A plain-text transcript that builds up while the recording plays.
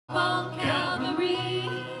on Calvary,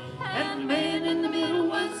 and the man in the middle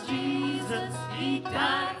was Jesus. He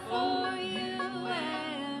died for you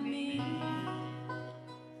and me.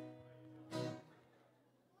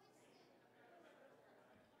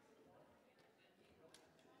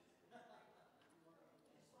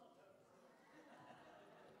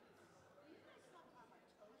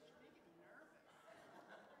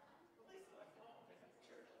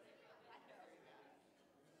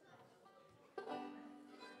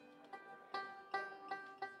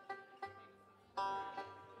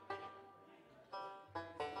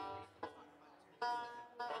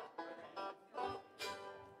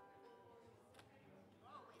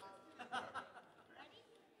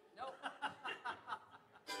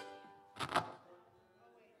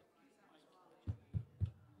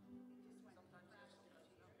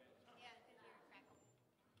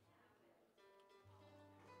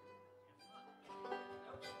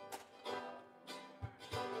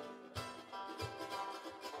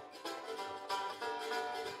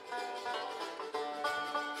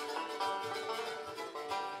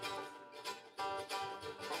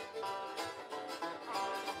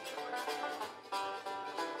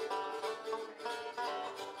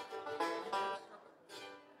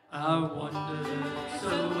 I wandered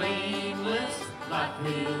so aimless, life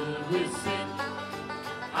filled with sin.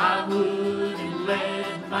 I wouldn't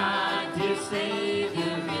let my dear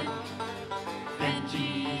Savior in. Then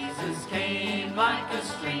Jesus came like a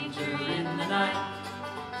stranger in the night.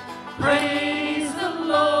 Praise the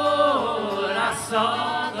Lord, I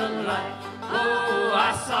saw the light. Oh,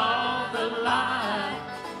 I saw the light.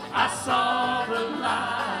 I saw the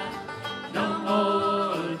light. No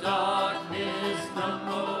more darkness, no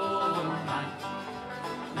more night.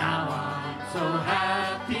 Now I'm so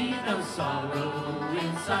happy, no sorrow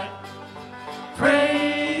in sight.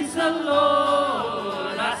 Praise the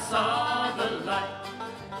Lord, I saw the light.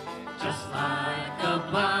 Just like a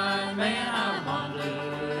blind man, I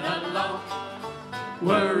wandered alone.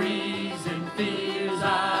 Worries and fears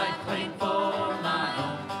I claimed for my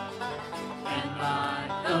own. And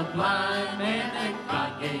like a blind man,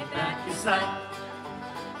 God gave back his sight.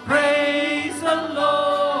 Praise the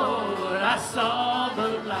Lord, I saw the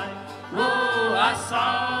light. Oh, I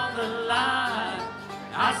saw the light.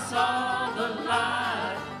 I saw the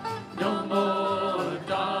light. No more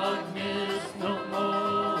darkness, no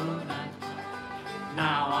more night.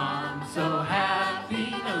 Now I'm so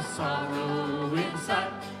happy, no sorrow in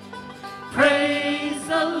sight. Praise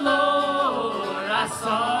the Lord, I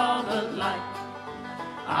saw the light.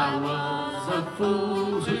 I was a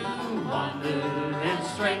fool to wander and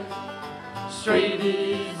stray. Straight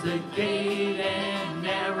is the gate and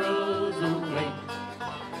narrow's the way.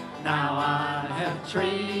 Now I have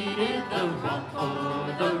traded the wrong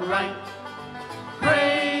for the right.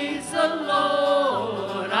 Praise the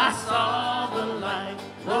Lord, I saw the light.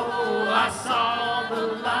 Oh, I saw the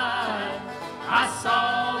light. I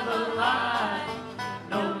saw the light.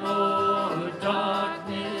 No more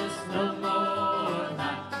darkness, no more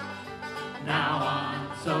night. Now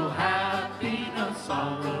I'm so happy, no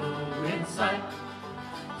sorrow in sight.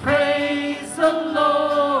 Praise the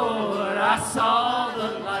Lord, I saw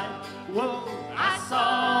the light. Whoa, I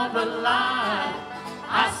saw the light.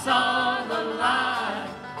 I saw the light.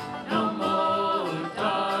 No more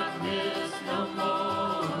darkness, no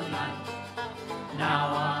more night.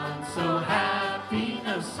 Now I'm so happy,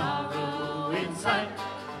 no sorrow in sight.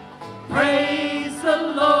 Praise the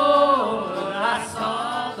Lord, I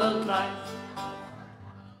saw the light.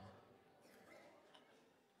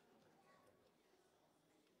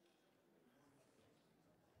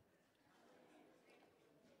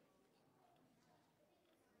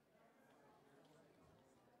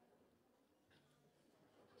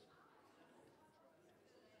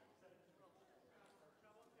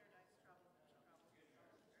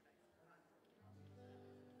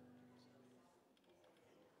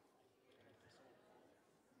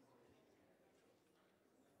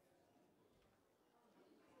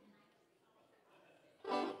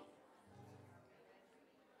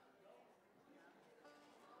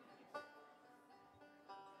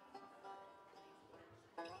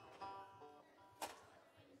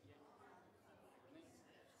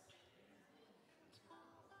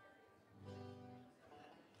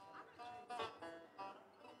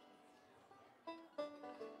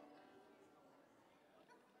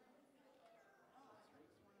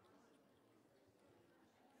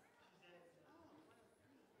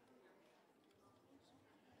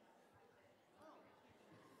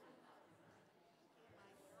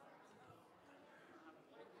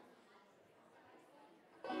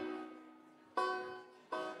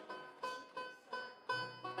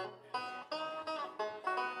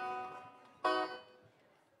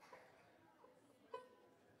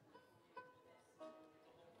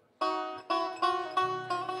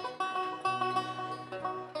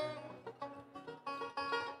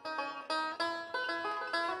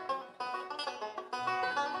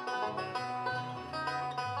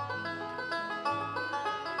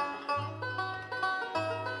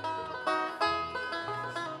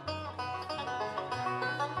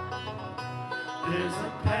 There's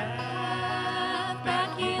a path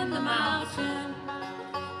back in the mountain,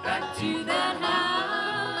 back to that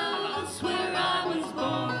house where I was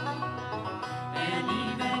born. And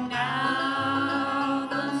even now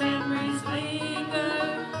the memories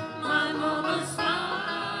linger. My mama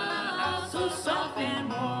smiles so soft and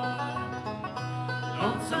warm.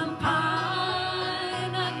 Lonesome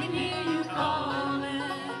pine, I can hear you calling,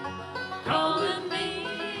 calling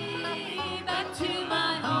me back to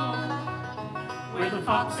my home, where the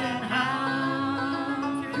fox and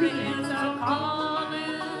hound through the hills are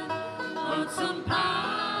calling. Lonesome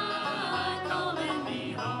pine, calling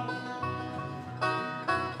me home.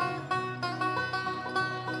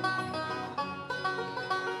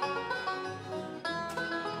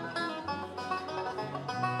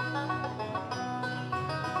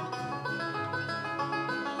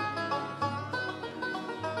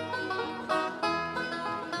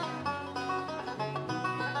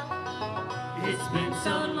 It's been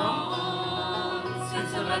so long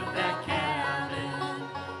since I left that cabin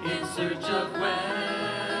in search of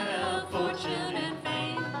wealth, fortune, and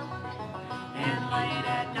fame. And late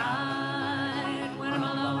at night, when I'm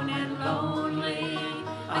alone and lonely,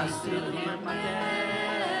 I still hear my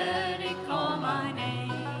daddy call my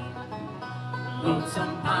name.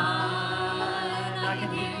 Lonesome pine, I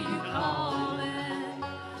can hear you calling,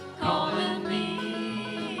 calling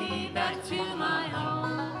me back to my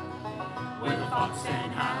home, where the fox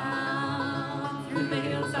and hound through the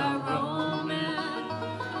hills are roaming.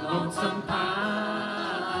 Lonesome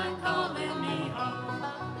pine, calling me home.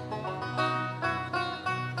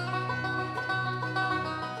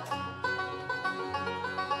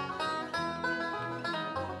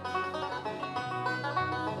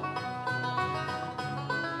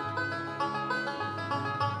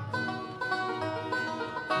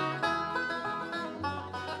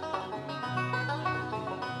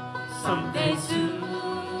 Someday soon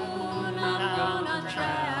I'm gonna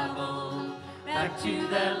travel back to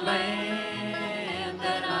that land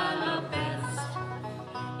that I love best.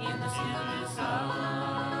 In the stillness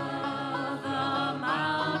of the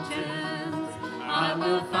mountains, I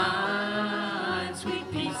will find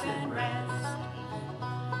sweet peace and rest.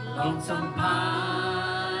 Lonesome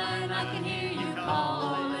pine, I can hear you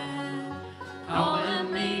calling,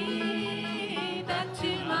 calling me back to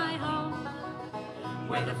my home,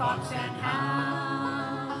 where the fox and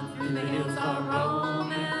hound through the hills are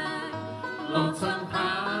roaming. Lonesome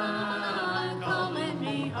pine, calling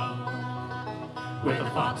me home, where the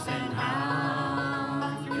fox and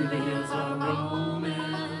hound through the hills are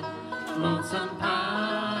roaming. Lonesome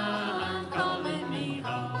pine, calling me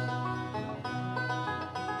home.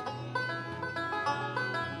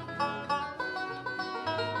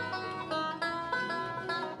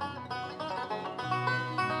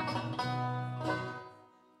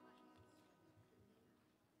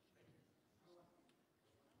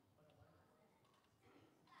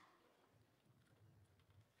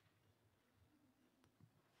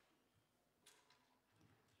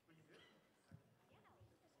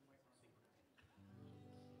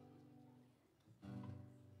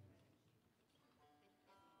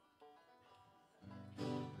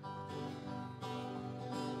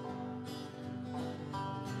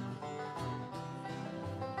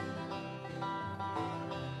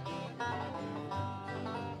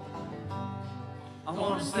 I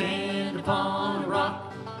want to stand upon a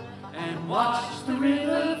rock and watch the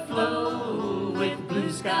river flow, with the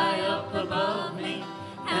blue sky up above me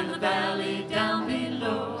and the valley down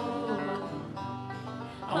below.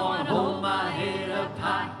 I want to hold my head up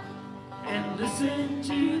high and listen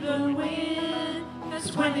to the wind,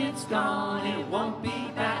 'cause when it's gone it won't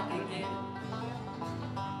be back again.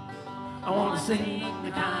 I want to sing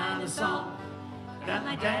the kind of song that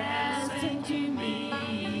my dad sang to me,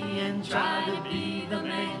 and try to be the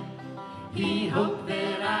man he hoped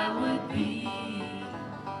that I would be.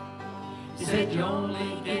 He said you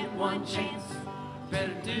only get one chance,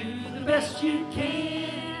 better do the best you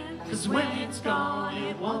can, 'cause when it's gone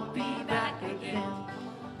it won't be back again.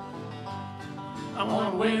 I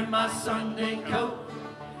want to wear my Sunday coat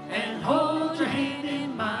and hold your hand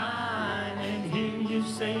in mine, and hear you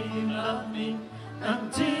say you love me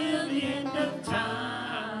until the end of time.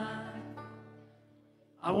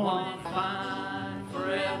 I want to find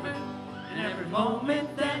forever in every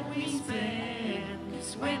moment that we spend,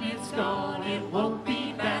 'cause when it's gone it won't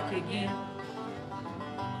be back again.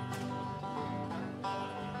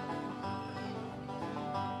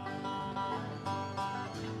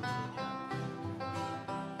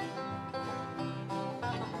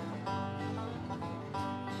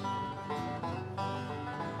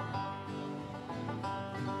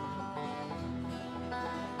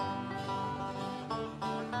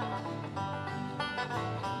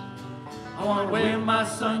 I want to wear my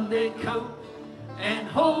Sunday coat and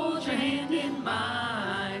hold your hand in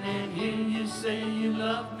mine and hear you say you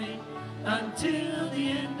love me until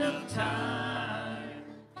the end of time.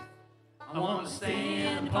 I want to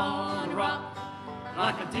stand upon a rock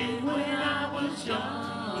like I did when I was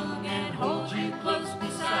young and hold you close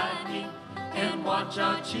beside me and watch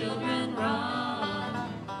our children run.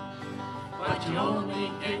 But you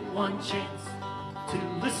only get one chance to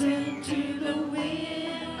listen to the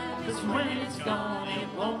wind, 'cause when it's gone it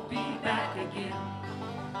won't be back again.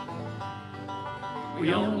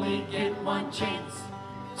 We only get one chance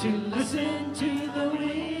to listen to the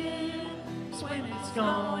wind, 'cause when it's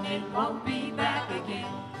gone it won't be back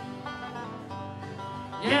again.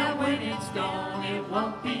 Yeah, when it's gone it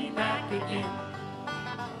won't be back again.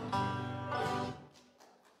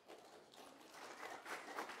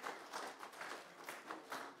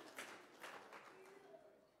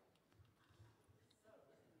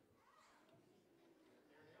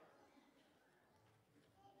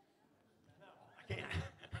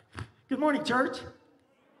 Good morning, church.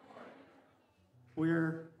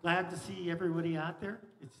 We're glad to see everybody out there.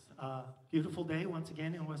 It's a beautiful day once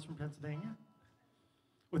again in Western Pennsylvania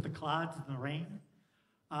with the clouds and the rain.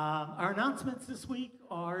 Our announcements this week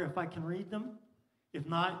are, if I can read them, if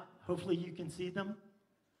not, hopefully you can see them.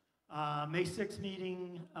 May 6th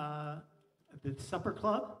meeting at the Supper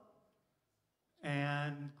Club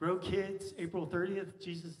and Grow Kids, April 30th.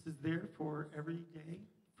 Jesus is there for every day,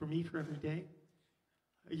 for me for every day.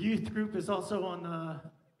 A youth group is also on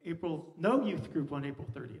no youth group on April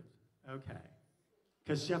 30th. Okay.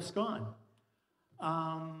 Because Jeff's gone.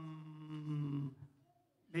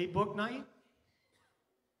 May book night.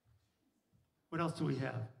 What else do we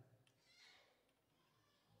have?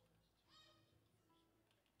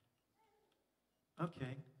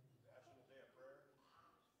 Okay.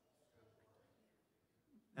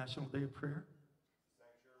 National Day of Prayer.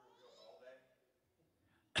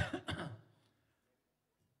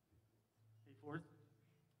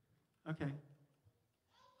 Okay.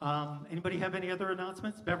 Anybody have any other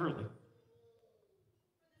announcements? Beverly.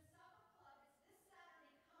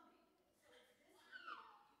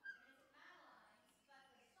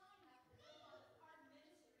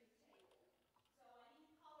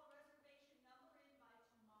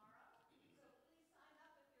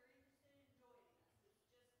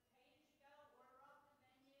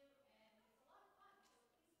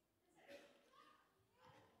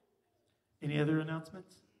 Any other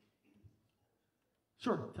announcements?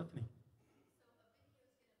 Sure, Tiffany.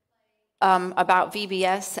 About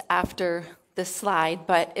VBS after the slide,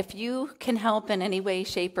 but if you can help in any way,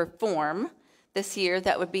 shape, or form this year,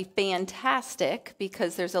 that would be fantastic,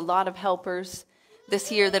 because there's a lot of helpers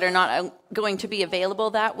this year that are not going to be available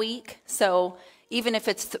that week. So even if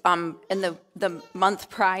it's in the month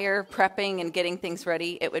prior, prepping and getting things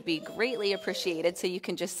ready, it would be greatly appreciated, so you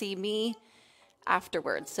can just see me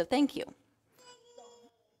afterwards. So thank you.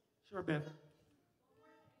 Sure, Bev.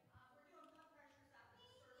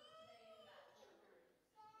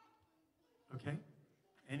 Okay.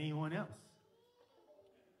 Anyone else?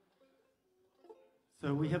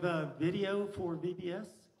 So we have a video for VBS.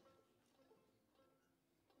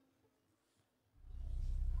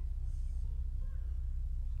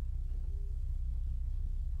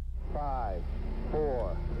 Five,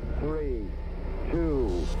 4, 3, 2,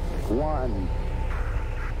 1.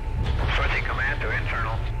 Switching command to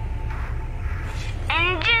internal.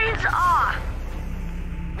 Engines off.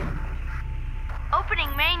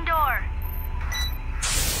 Opening main door.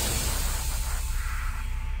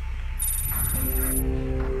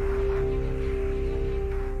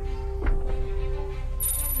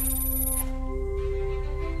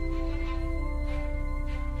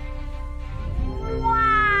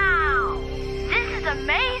 Wow! This is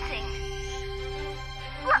amazing.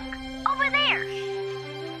 Look, over there.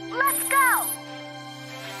 Let's go.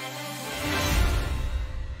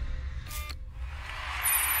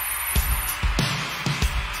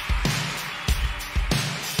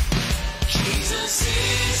 Jesus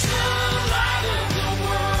is the light of the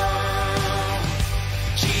world.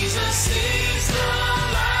 Jesus is the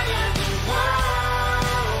light of the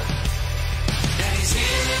world. And he's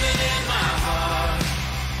here living in my heart.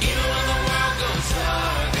 Even when the world goes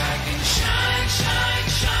dark, I can shine, shine,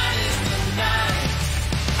 shine in the night.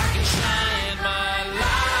 I can shine my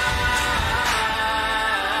light.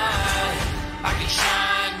 I can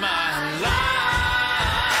shine my light.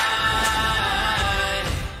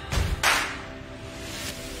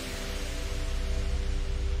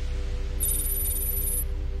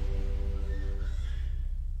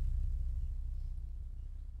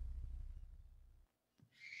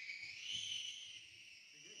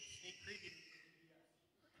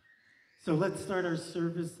 So let's start our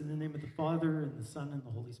service in the name of the Father, and the Son, and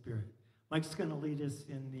the Holy Spirit. Mike's going to lead us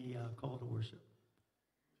in the call to worship.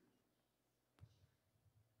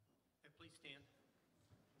 Please stand.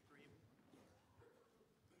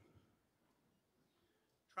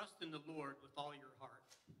 Trust in the Lord with all your heart.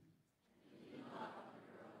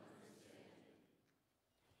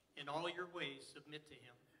 In all your ways, submit to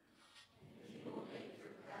him.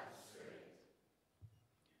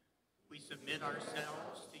 We submit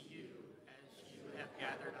ourselves to you as you have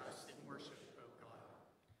gathered us in worship, O God.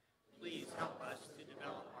 Please help us to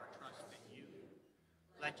develop our trust in you.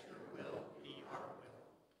 Let your will be our will.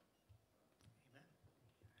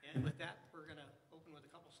 Amen. And with that, we're going to open with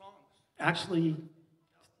a couple songs. Actually,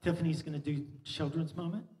 Tiffany's going to do Children's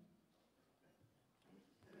Moment.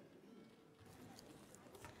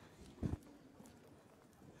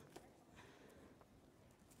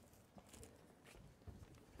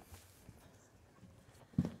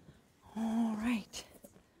 All right.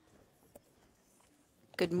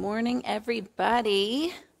 Good morning,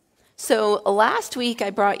 everybody. So last week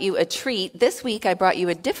I brought you a treat. This week I brought you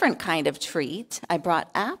a different kind of treat. I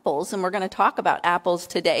brought apples, and we're going to talk about apples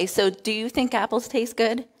today. So do you think apples taste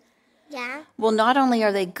good? Yeah. Well, not only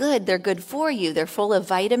are they good, they're good for you. They're full of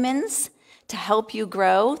vitamins to help you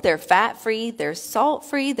grow. They're fat-free, they're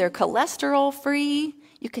salt-free, they're cholesterol-free.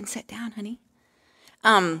 You can sit down, honey.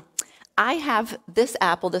 I have this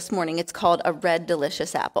apple this morning. It's called a red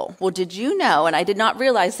delicious apple. Well, did you know, and I did not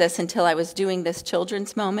realize this until I was doing this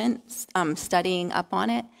children's moment, studying up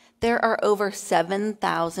on it, there are over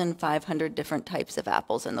 7,500 different types of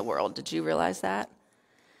apples in the world. Did you realize that?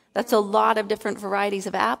 That's a lot of different varieties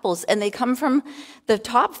of apples, and they come from the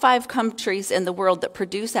top 5 countries in the world that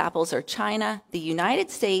produce apples are China, the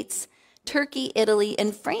United States, Turkey, Italy,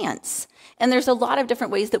 and France. And there's a lot of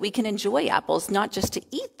different ways that we can enjoy apples, not just to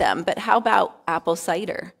eat them, but how about apple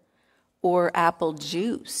cider or apple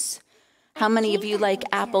juice? How many of you like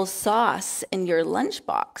apple sauce in your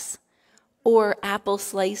lunchbox? Or apple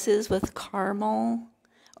slices with caramel?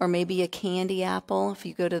 Or maybe a candy apple if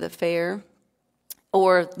you go to the fair?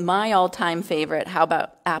 Or my all-time favorite, how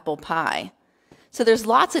about apple pie? So there's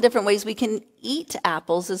lots of different ways we can eat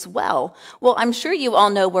apples as well. Well, I'm sure you all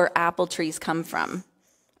know where apple trees come from.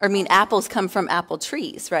 Apples come from apple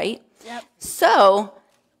trees, right? Yep. So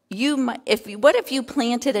what if you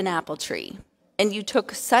planted an apple tree and you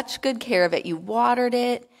took such good care of it, you watered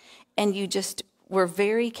it, and you just were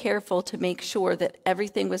very careful to make sure that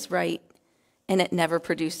everything was right and it never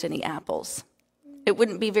produced any apples? It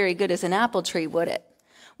wouldn't be very good as an apple tree, would it?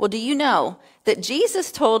 Well, do you know that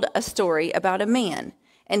Jesus told a story about a man,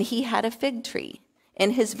 and he had a fig tree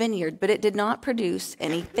in his vineyard, but it did not produce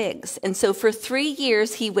any figs. And so for 3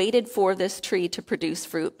 years, he waited for this tree to produce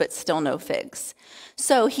fruit, but still no figs.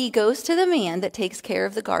 So he goes to the man that takes care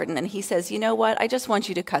of the garden, and he says, you know what? I just want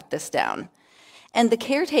you to cut this down. And the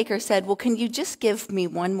caretaker said, well, can you just give me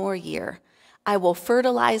 1 more year? I will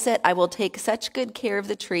fertilize it. I will take such good care of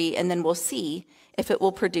the tree, and then we'll see if it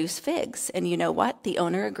will produce figs. And you know what? The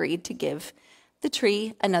owner agreed to give the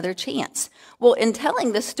tree another chance. Well, in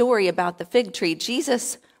telling the story about the fig tree,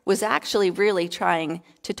 Jesus was actually really trying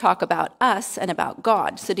to talk about us and about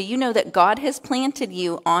God. So do you know that God has planted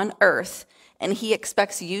you on earth, and he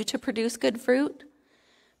expects you to produce good fruit?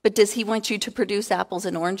 But does he want you to produce apples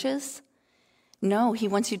and oranges? No, he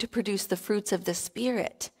wants you to produce the fruits of the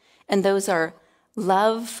Spirit. And those are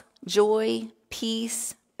love, joy,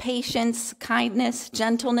 peace, patience, kindness,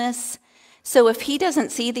 gentleness. So if he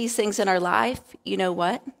doesn't see these things in our life, you know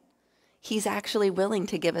what? He's actually willing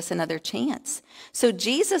to give us another chance. So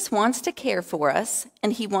Jesus wants to care for us,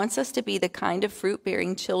 and he wants us to be the kind of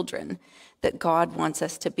fruit-bearing children that God wants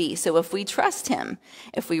us to be. So if we trust him,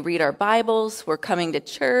 if we read our Bibles, we're coming to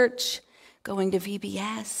church, going to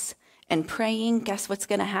VBS, and praying, guess what's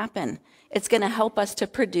going to happen? It's going to help us to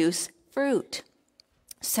produce fruit.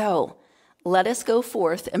 So let us go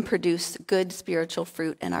forth and produce good spiritual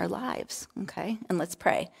fruit in our lives, okay? And let's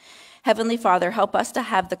pray. Heavenly Father, help us to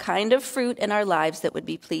have the kind of fruit in our lives that would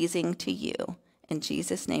be pleasing to you. In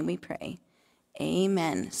Jesus' name we pray.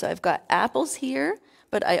 Amen. So I've got apples here,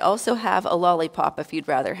 but I also have a lollipop if you'd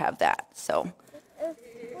rather have that. So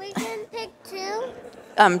We can pick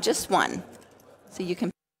 2? Just one. So you can.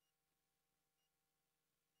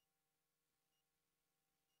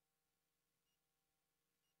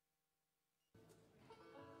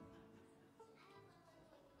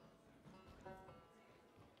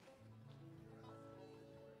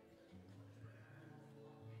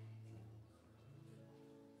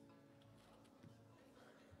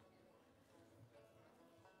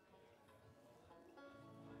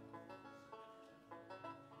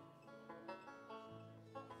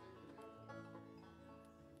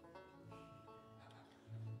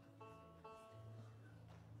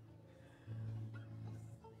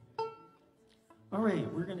 All right,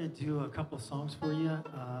 we're going to do a couple songs for you.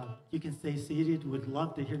 You can stay seated. Would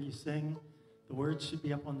love to hear you sing. The words should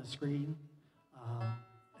be up on the screen.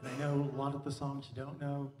 And I know a lot of the songs you don't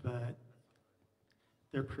know, but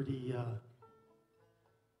they're pretty...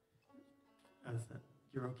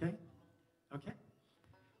 you're okay? Okay.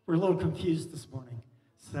 We're a little confused this morning.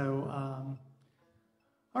 So,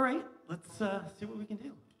 all right, let's see what we can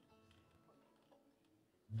do.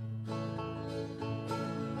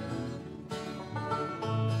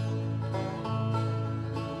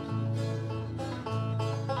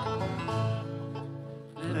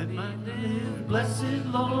 Let me live, blessed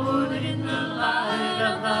Lord, in the light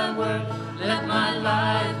of thy word. Let my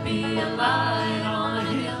life be a light on a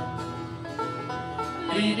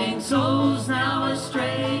hill, leading souls now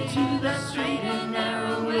astray to the straight and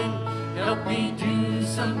narrow way. Help me do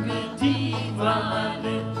some good deed while I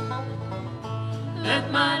live.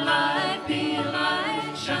 Let my life be a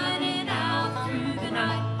light shining out through the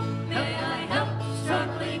night. May I help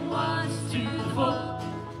struggling ones to the fold,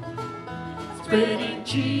 spreading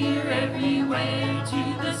cheer everywhere to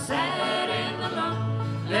the sad and the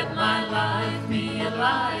lone. Let my life be a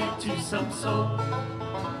light to some soul.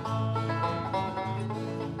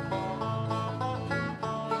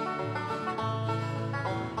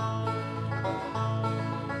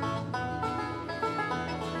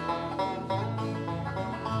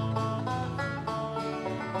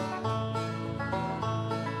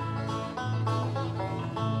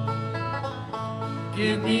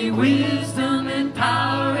 Give me wisdom and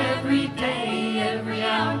power every day, every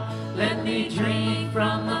hour. Let me drink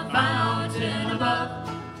from the fountain above.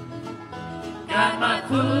 Guide my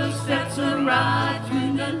footsteps aright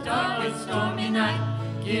through the dark and stormy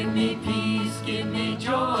night. Give me peace, give me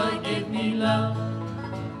joy, give me love.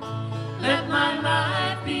 Let my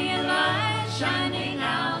life be a light shining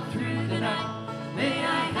out through the night. May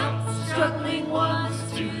I help struggling ones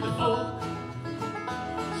to the fold,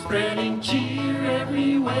 spreading cheer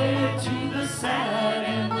everywhere to the sad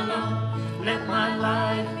and the lone. Let my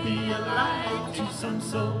life be a light to some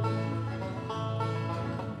soul.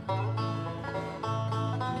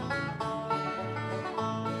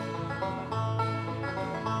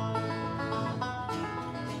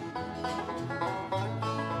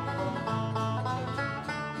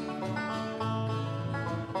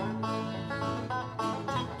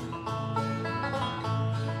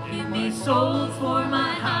 Give me souls for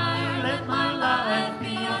my hire. Let my life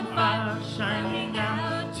be on fire, shining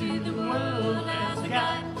out to the world as a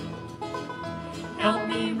guide. Help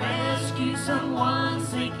me rescue someone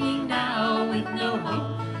sinking now with no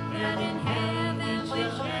hope, that in heaven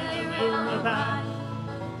shall ever abide.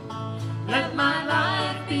 Let my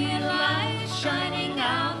life be a light shining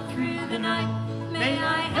out through the night. May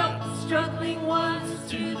I help struggling ones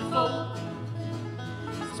to the fold,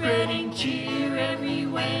 spreading cheer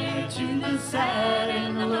everywhere to the sad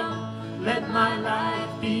and the lone. Let my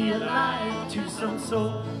life be a light to some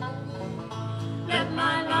soul. Let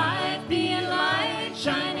my life be a light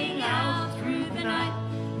shining out through the night.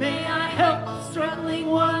 May I help struggling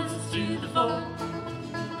ones to the fold,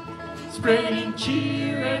 spreading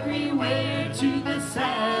cheer everywhere to the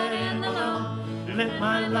sad and the lone. Let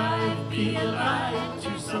my life be a light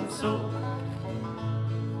to some soul.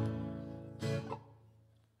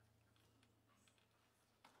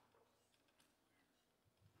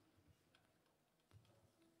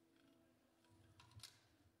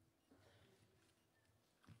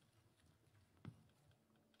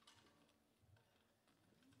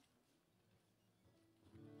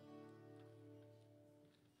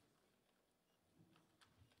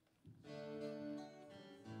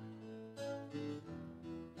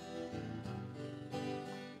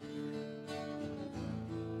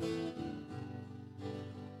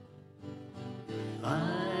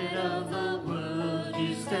 Light of the world,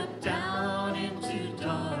 you step down into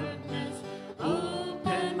darkness.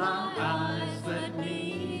 Open my eyes, let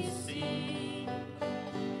me see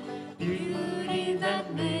beauty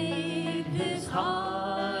that made his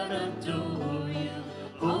heart adore you.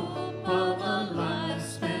 Hope of a life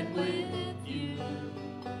spent with you.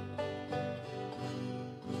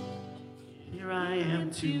 Here I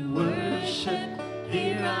am to worship,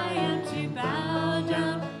 here I am to bow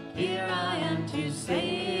down. Here I am to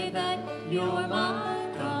say that you're my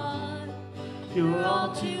God. You're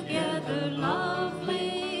altogether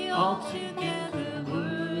lovely, altogether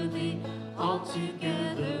worthy,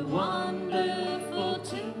 altogether wonderful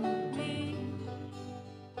to me.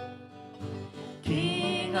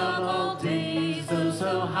 King of all days, oh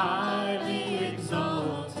so highly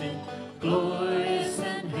exalted, glorious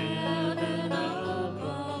in heaven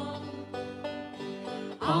above.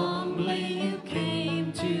 Humbly you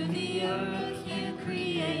came to the earth, you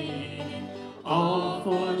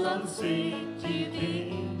you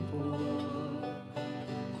came for.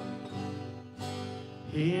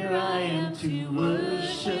 Here I am to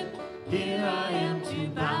worship, here I am to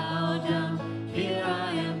bow down, here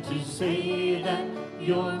I am to say that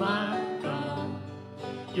you're my God.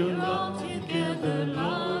 You're altogether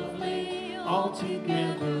lovely,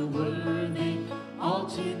 altogether worthy,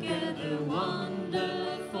 altogether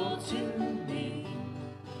wonderful to me.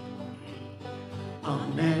 I'll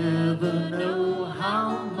never know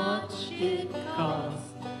how much it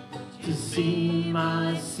costs to see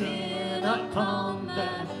my sin upon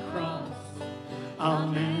that cross. I'll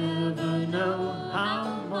never know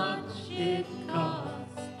how much it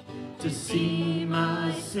costs to see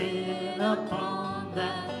my sin upon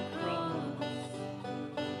that cross.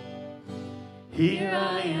 Here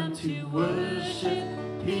I am to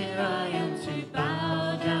worship, here I am to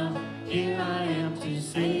bow down, here I am to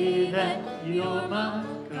say that you're my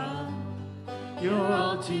God. You're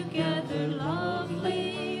altogether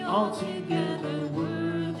lovely, altogether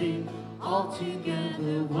worthy,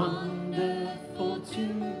 altogether wonderful to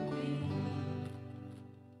me.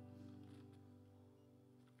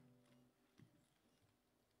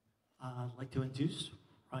 I'd like to introduce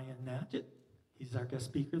Ryan Nageotte. He's our guest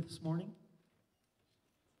speaker this morning.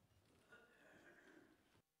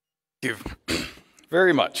 Thank you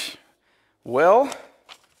very much. Well,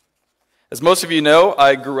 as most of you know,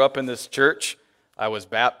 I grew up in this church. I was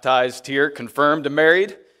baptized here, confirmed and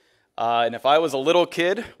married. And if I was a little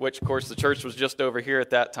kid, which of course the church was just over here at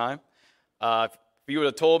that time, if you would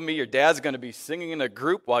have told me your dad's going to be singing in a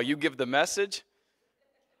group while you give the message,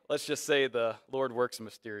 let's just say the Lord works in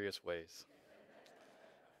mysterious ways.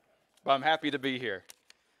 But I'm happy to be here.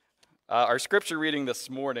 Our scripture reading this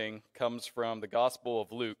morning comes from the Gospel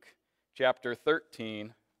of Luke, chapter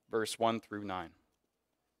 13, verse 1 through 9.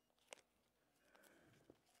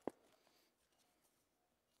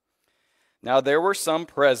 Now there were some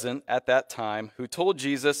present at that time who told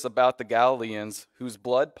Jesus about the Galileans whose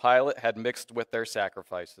blood Pilate had mixed with their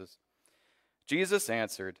sacrifices. Jesus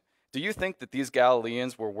answered, "Do you think that these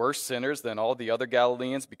Galileans were worse sinners than all the other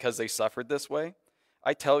Galileans because they suffered this way?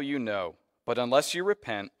 I tell you no, but unless you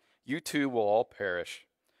repent, you too will all perish.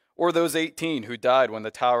 Or those 18 who died when the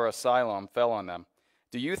Tower of Siloam fell on them.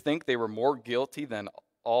 Do you think they were more guilty than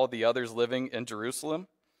all the others living in Jerusalem?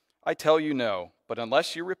 I tell you no, but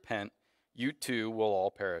unless you repent, you too will all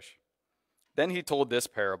perish." Then he told this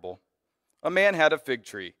parable. A man had a fig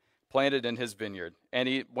tree planted in his vineyard, and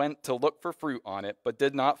he went to look for fruit on it, but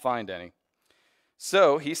did not find any.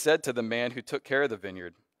 So he said to the man who took care of the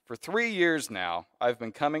vineyard, "For 3 years now I've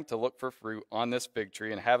been coming to look for fruit on this fig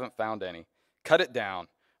tree and haven't found any. Cut it down.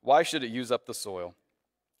 Why should it use up the soil?"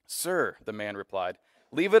 "Sir," the man replied,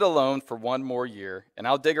 "leave it alone for 1 more year, and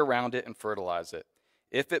I'll dig around it and fertilize it.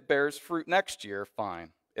 If it bears fruit next year,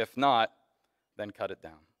 fine. If not, then cut it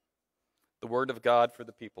down." The word of God for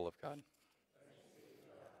the people of God.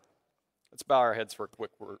 Let's bow our heads for a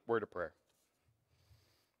quick word of prayer.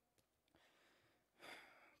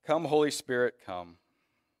 Come, Holy Spirit, come.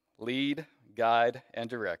 Lead, guide, and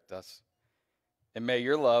direct us. And may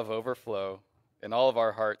your love overflow in all of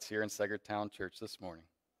our hearts here in Saegertown Church this morning.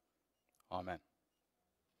 Amen.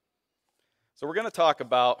 So we're going to talk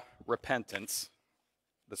about repentance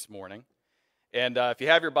this morning. And if you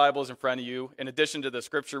have your Bibles in front of you, in addition to the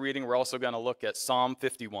scripture reading, we're also going to look at Psalm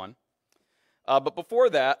 51. But before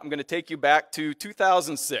that, I'm going to take you back to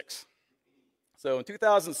 2006. So in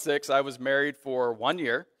 2006, I was married for 1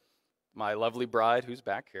 year. My lovely bride, who's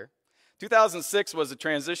back here. 2006 was a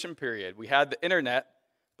transition period. We had the internet,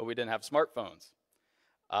 but we didn't have smartphones.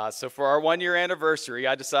 So for our 1-year anniversary,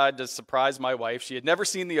 I decided to surprise my wife. She had never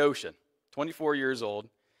seen the ocean, 24 years old,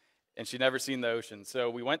 and she'd never seen the ocean. So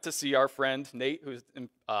we went to see our friend Nate, who's in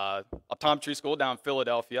optometry school down in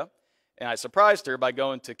Philadelphia, and I surprised her by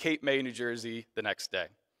going to Cape May, New Jersey the next day.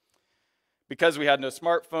 Because we had no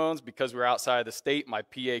smartphones, because we were outside of the state, my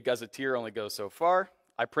PA gazetteer only goes so far,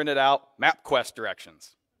 I printed out MapQuest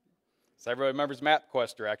directions. So everybody remembers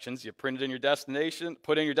MapQuest directions. You print it in your destination,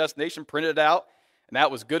 put in your destination, print it out, and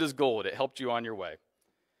that was good as gold. It helped you on your way.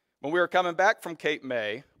 When we were coming back from Cape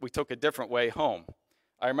May, we took a different way home.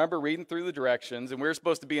 I remember reading through the directions, and we were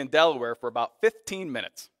supposed to be in Delaware for about 15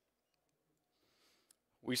 minutes.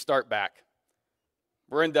 We start back.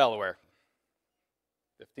 We're in Delaware.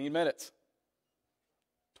 15 minutes.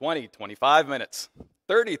 20, 25 minutes.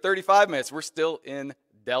 30, 35 minutes. We're still in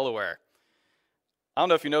Delaware. I don't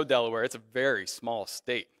know if you know Delaware. It's a very small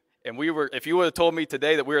state. And if you would have told me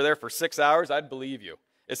today that we were there for 6 hours, I'd believe you.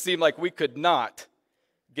 It seemed like we could not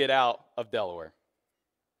get out of Delaware.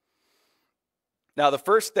 Now, the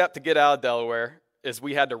first step to get out of Delaware is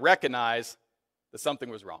we had to recognize that something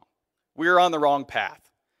was wrong. We were on the wrong path.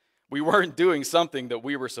 We weren't doing something that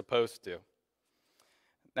we were supposed to.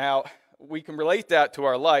 Now, we can relate that to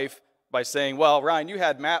our life by saying, well, Ryan, you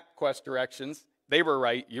had MapQuest directions. They were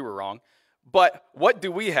right, you were wrong. But what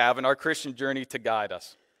do we have in our Christian journey to guide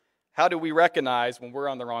us? How do we recognize when we're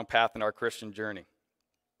on the wrong path in our Christian journey?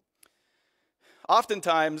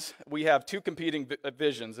 Oftentimes, we have two competing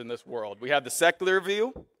visions in this world. We have the secular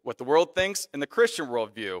view, what the world thinks, and the Christian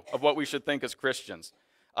worldview of what we should think as Christians.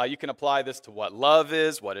 You can apply this to what love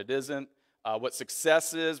is, what it isn't, what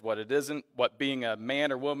success is, what it isn't, what being a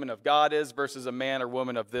man or woman of God is versus a man or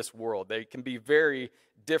woman of this world. They can be very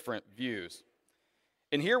different views.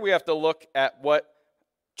 And here we have to look at what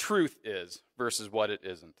truth is versus what it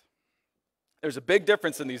isn't. There's a big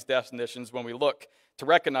difference in these definitions when we look to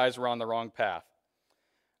recognize we're on the wrong path.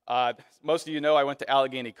 Most of you know I went to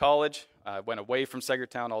Allegheny College. I went away from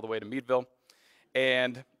Saegertown all the way to Meadville.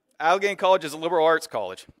 And Allegheny College is a liberal arts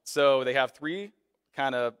college. So they have three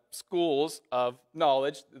kind of schools of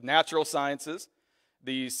knowledge: the natural sciences,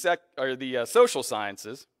 the social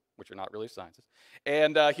sciences, which are not really sciences,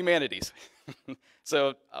 and humanities.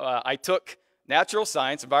 So I took natural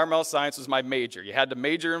science. Environmental science was my major. You had to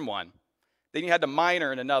major in one. Then you had to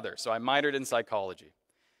minor in another. So I minored in psychology.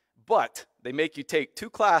 But they make you take 2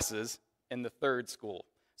 classes in the third school.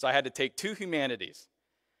 So I had to take 2 humanities.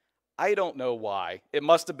 I don't know why. It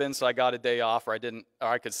must have been so I got a day off or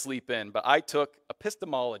I could sleep in. But I took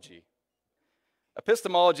epistemology.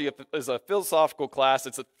 Epistemology is a philosophical class.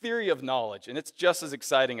 It's a theory of knowledge, and it's just as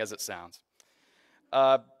exciting as it sounds.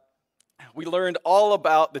 We learned all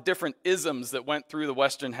about the different isms that went through the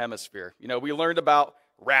Western Hemisphere. We learned about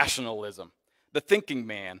rationalism, the thinking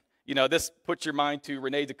man. This puts your mind to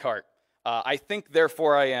Rene Descartes. I think,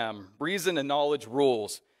 therefore I am. Reason and knowledge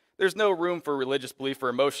rules. There's no room for religious belief or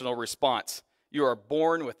emotional response. You are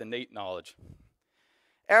born with innate knowledge.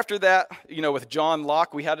 After that, with John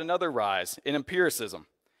Locke, we had another rise in empiricism.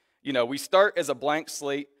 We start as a blank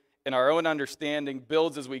slate, and our own understanding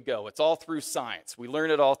builds as we go. It's all through science. We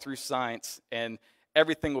learn it all through science, and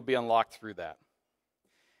everything will be unlocked through that.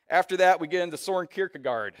 After that, we get into Soren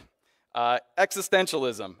Kierkegaard.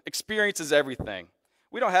 Existentialism. Experience is everything.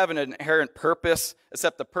 We don't have an inherent purpose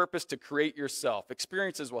except the purpose to create yourself.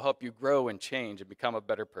 Experiences will help you grow and change and become a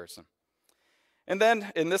better person. And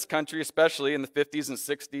then in this country, especially in the 50s and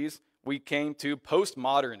 60s, we came to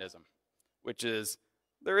postmodernism, which is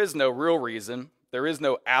there is no real reason, there is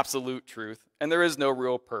no absolute truth, and there is no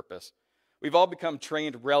real purpose. We've all become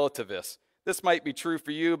trained relativists. This might be true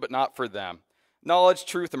for you, but not for them. Knowledge,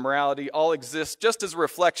 truth, and morality all exist just as a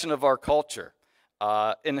reflection of our culture.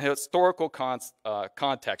 In a historical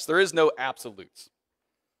context, there is no absolutes.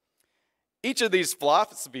 Each of these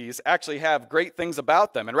philosophies actually have great things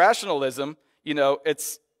about them. And rationalism,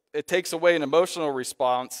 it takes away an emotional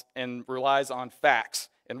response and relies on facts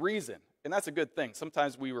and reason. And that's a good thing.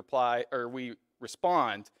 Sometimes we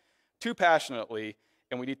respond too passionately,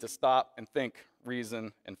 and we need to stop and think,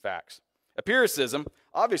 reason, and facts. Empiricism,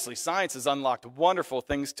 obviously science has unlocked wonderful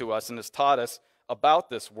things to us and has taught us about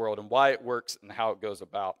this world and why it works and how it goes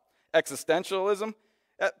about. Existentialism,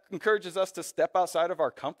 that encourages us to step outside of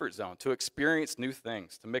our comfort zone, to experience new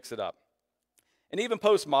things, to mix it up. And even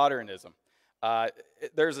postmodernism.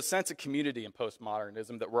 There's a sense of community in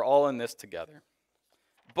postmodernism that we're all in this together.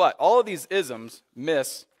 But all of these isms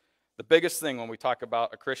miss the biggest thing when we talk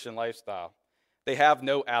about a Christian lifestyle. They have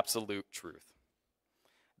no absolute truth.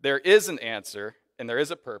 There is an answer, and there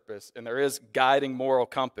is a purpose, and there is guiding moral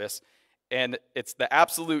compass, and it's the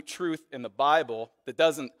absolute truth in the Bible that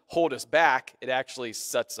doesn't hold us back. It actually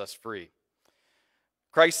sets us free.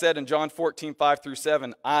 Christ said in John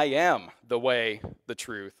 14:5-7, I am the way, the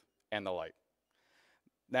truth, and the light.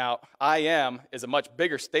 Now, I am is a much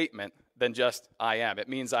bigger statement than just I am. It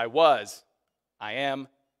means I was, I am,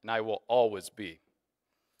 and I will always be.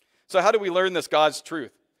 So how do we learn this God's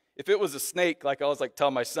truth? If it was a snake, like I always like to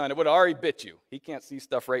tell my son, it would have already bit you. He can't see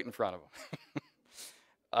stuff right in front of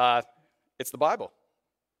him. It's the Bible.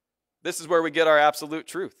 This is where we get our absolute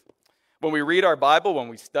truth. When we read our Bible, when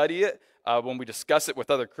we study it, when we discuss it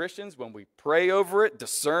with other Christians, when we pray over it,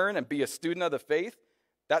 discern, and be a student of the faith,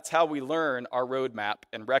 that's how we learn our roadmap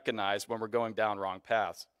and recognize when we're going down wrong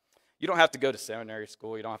paths. You don't have to go to seminary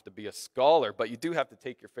school. You don't have to be a scholar, but you do have to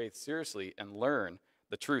take your faith seriously and learn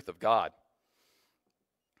the truth of God.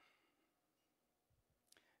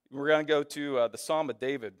 We're going to go to the Psalm of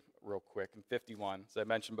David real quick in 51, as I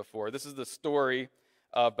mentioned before. This is the story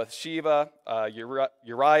of Bathsheba,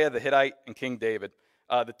 Uriah the Hittite, and King David.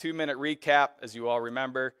 The 2-minute recap, as you all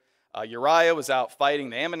remember, Uriah was out fighting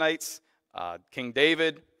the Ammonites. King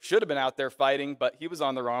David should have been out there fighting, but he was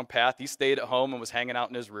on the wrong path. He stayed at home and was hanging out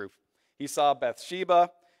in his roof. He saw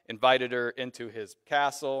Bathsheba, invited her into his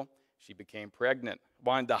castle. She became pregnant.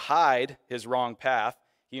 Wanted to hide his wrong path,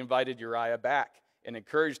 he invited Uriah back and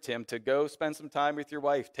encouraged him to go spend some time with your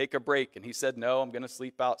wife, take a break. And he said, no, I'm going to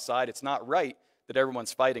sleep outside. It's not right that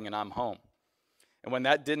everyone's fighting and I'm home. And when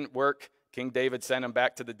that didn't work, King David sent him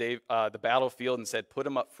back to the battlefield and said, put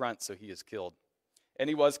him up front so he is killed. And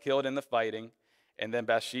he was killed in the fighting. And then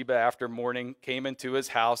Bathsheba, after mourning, came into his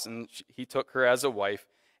house, and he took her as a wife,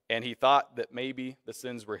 and he thought that maybe the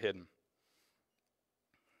sins were hidden.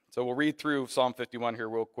 So we'll read through Psalm 51 here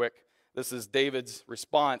real quick. This is David's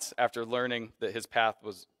response after learning that his path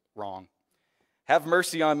was wrong. Have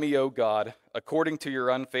mercy on me, O God, according to your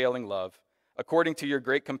unfailing love. According to your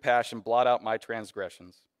great compassion, blot out my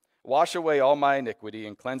transgressions. Wash away all my iniquity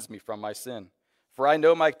and cleanse me from my sin. For I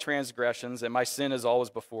know my transgressions, and my sin is always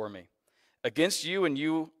before me. Against you and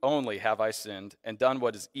you only have I sinned and done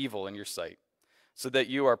what is evil in your sight, so that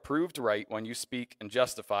you are proved right when you speak and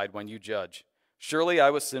justified when you judge. Surely I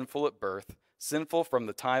was sinful at birth, sinful from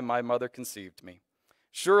the time my mother conceived me.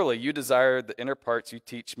 Surely you desire the inner parts, you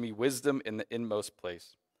teach me wisdom in the inmost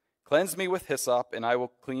place. Cleanse me with hyssop, and I will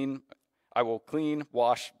clean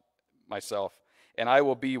wash myself, and I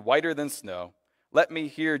will be whiter than snow. Let me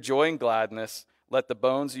hear joy and gladness. Let the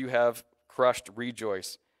bones you have crushed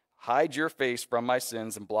rejoice. Hide your face from my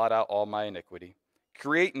sins and blot out all my iniquity.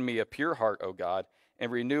 Create in me a pure heart, O God,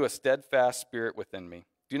 and renew a steadfast spirit within me.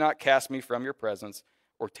 Do not cast me from your presence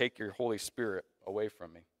or take your Holy Spirit away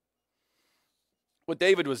from me. What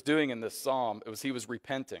David was doing in this psalm was he was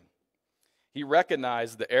repenting. He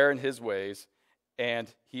recognized the error in his ways,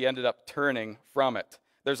 and he ended up turning from it.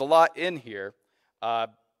 There's a lot in here.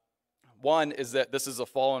 One is that this is a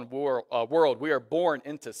fallen world. We are born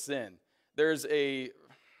into sin. There's a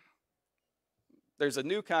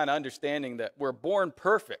new kind of understanding that we're born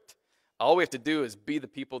perfect. All we have to do is be the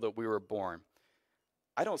people that we were born.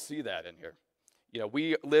 I don't see that in here.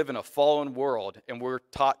 We live in a fallen world, and we're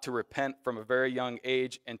taught to repent from a very young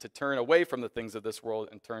age and to turn away from the things of this world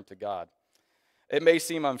and turn to God. It may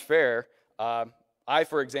seem unfair.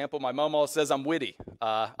 For example, my mom always says I'm witty.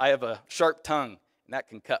 I have a sharp tongue, and that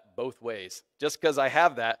can cut both ways. Just because I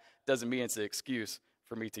have that doesn't mean it's an excuse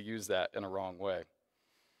for me to use that in a wrong way.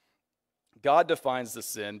 God defines the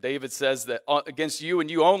sin. David says that against you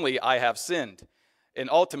and you only I have sinned. And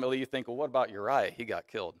ultimately you think, well, what about Uriah? He got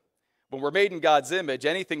killed. When we're made in God's image,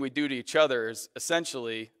 anything we do to each other is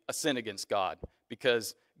essentially a sin against God,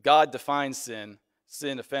 because God defines sin,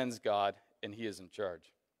 sin offends God, and he is in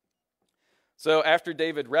charge. So after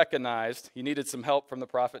David recognized he needed some help from the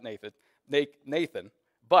prophet Nathan,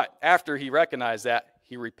 but after he recognized that,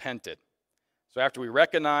 he repented. So after we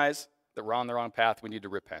recognize that we're on the wrong path, we need to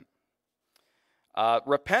repent.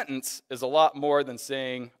 Repentance is a lot more than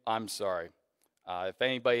saying, I'm sorry. If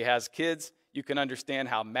anybody has kids, you can understand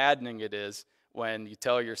how maddening it is when you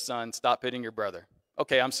tell your son, stop hitting your brother.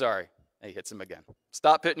 Okay, I'm sorry. He hits him again.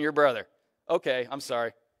 Stop hitting your brother. Okay, I'm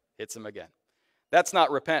sorry. Hits him again. That's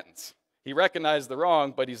not repentance. He recognized the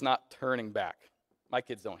wrong, but he's not turning back. My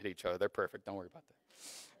kids don't hit each other. They're perfect. Don't worry about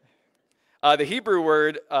that. The Hebrew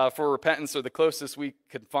word for repentance, or the closest we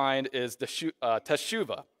could find, is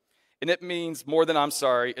teshuvah. And it means more than I'm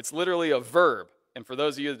sorry. It's literally a verb. And for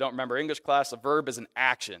those of you that don't remember English class, a verb is an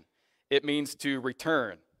action. It means to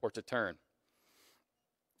return or to turn.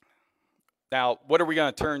 Now, what are we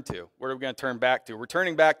going to turn to? What are we going to turn back to? We're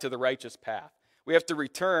turning back to the righteous path. We have to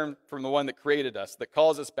return from the one that created us, that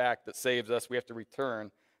calls us back, that saves us. We have to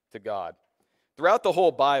return to God. Throughout the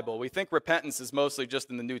whole Bible, we think repentance is mostly just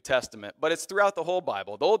in the New Testament, but it's throughout the whole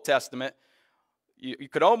Bible. The Old Testament, you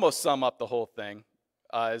could almost sum up the whole thing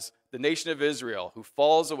as the nation of Israel who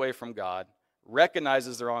falls away from God,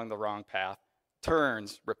 recognizes they're on the wrong path,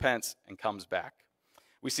 turns, repents, and comes back.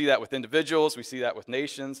 We see that with individuals. We see that with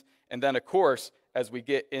nations. And then, of course, as we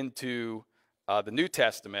get into the New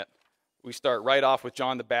Testament, we start right off with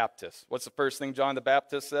John the Baptist. What's the first thing John the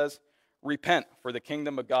Baptist says? Repent, for the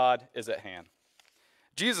kingdom of God is at hand.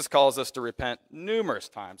 Jesus calls us to repent numerous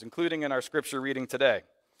times, including in our scripture reading today.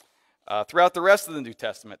 Throughout the rest of the New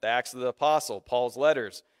Testament, the Acts of the Apostle, Paul's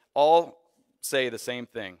letters, all say the same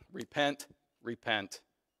thing. Repent, repent,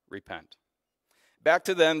 repent. Back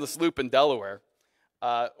to the endless loop in Delaware.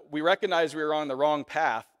 We recognize we were on the wrong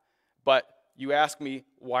path, but you ask me,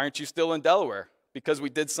 why aren't you still in Delaware? Because we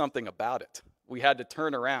did something about it. We had to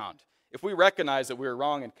turn around. If we recognized that we were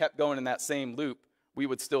wrong and kept going in that same loop, we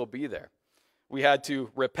would still be there. We had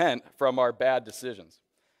to repent from our bad decisions.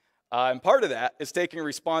 And part of that is taking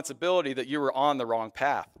responsibility that you were on the wrong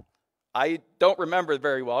path. I don't remember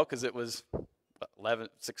very well because it was 11,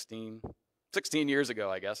 16, 16 years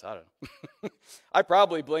ago, I guess. I don't know. I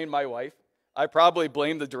probably blamed my wife. I probably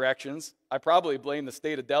blamed the directions. I probably blamed the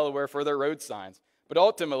state of Delaware for their road signs. But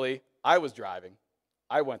ultimately, I was driving.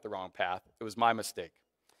 I went the wrong path. It was my mistake.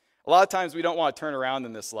 A lot of times we don't want to turn around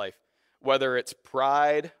in this life, whether it's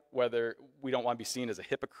pride, whether we don't want to be seen as a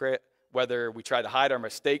hypocrite, whether we try to hide our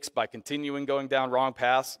mistakes by continuing going down wrong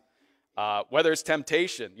paths, whether it's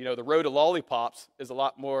temptation. You know, the road to lollipops is a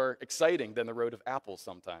lot more exciting than the road of apples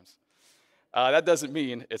sometimes. That doesn't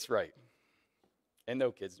mean it's right. And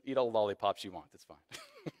no, kids, eat all the lollipops you want. It's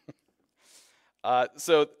fine.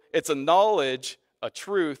 So it's a knowledge, a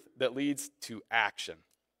truth that leads to action.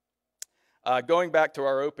 Going back to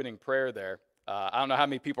our opening prayer there, I don't know how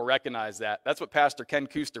many people recognize that. That's what Pastor Ken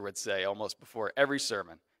Kuster would say almost before every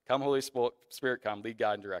sermon. Come, Holy Spirit, come, lead,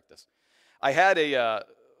 guide, and direct us. I had a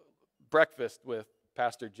breakfast with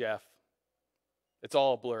Pastor Jeff. It's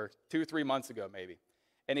all a blur, 2 or 3 months ago maybe.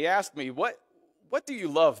 And he asked me, what do you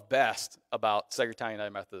love best about Saegertown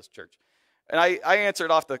United Methodist Church? And I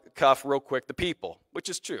answered off the cuff real quick, the people, which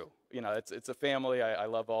is true. You know, it's a family. I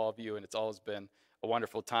love all of you, and it's always been a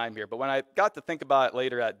wonderful time here. But when I got to think about it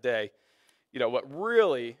later that day, you know, what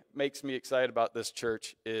really makes me excited about this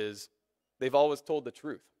church is they've always told the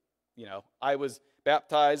truth. You know, I was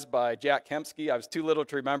baptized by Jack Kempsky. I was too little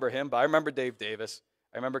to remember him, but I remember Dave Davis.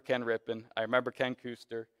 I remember Ken Rippin. I remember Ken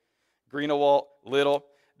Kuster, Greenewalt, Little.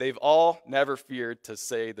 They've all never feared to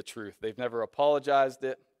say the truth. They've never apologized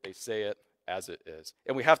it. They say it as it is.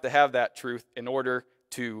 And we have to have that truth in order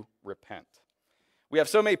to repent. We have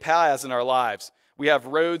so many paths in our lives. We have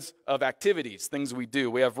roads of activities, things we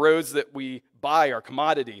do. We have roads that we buy, our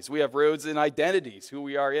commodities. We have roads in identities, who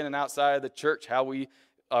we are in and outside of the church, how we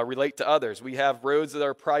relate to others. We have roads that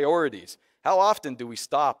are priorities. How often do we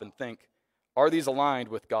stop and think, are these aligned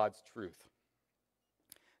with God's truth?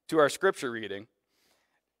 To our scripture reading,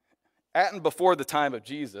 at and before the time of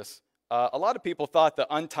Jesus, a lot of people thought that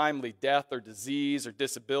untimely death or disease or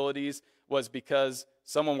disabilities was because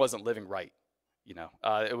someone wasn't living right. You know,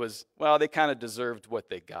 it was, well, they kind of deserved what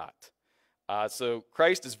they got. So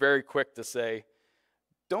Christ is very quick to say,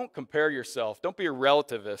 don't compare yourself. Don't be a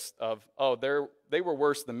relativist of, oh, they were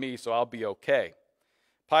worse than me, so I'll be okay.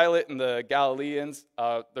 Pilate and the Galileans,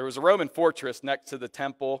 there was a Roman fortress next to the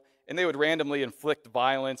temple, and they would randomly inflict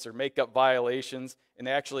violence or make up violations, and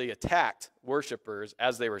they actually attacked worshipers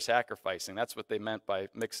as they were sacrificing. That's what they meant by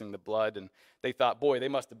mixing the blood, and they thought, boy, they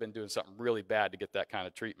must have been doing something really bad to get that kind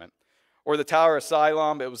of treatment. Or the Tower of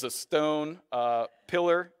Siloam, it was a stone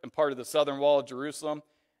pillar and part of the southern wall of Jerusalem.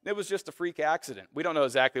 It was just a freak accident. We don't know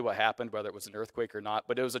exactly what happened, whether it was an earthquake or not,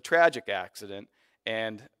 but it was a tragic accident,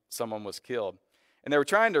 and someone was killed. And they were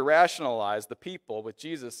trying to rationalize the people with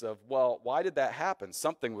Jesus of, well, why did that happen?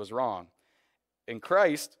 Something was wrong. And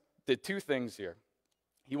Christ did two things here.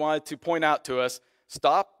 He wanted to point out to us,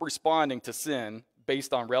 stop responding to sin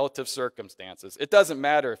based on relative circumstances. It doesn't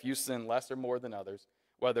matter if you sin less or more than others,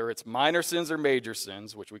 whether it's minor sins or major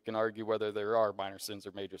sins, which we can argue whether there are minor sins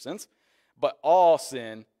or major sins, but all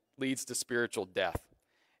sin leads to spiritual death.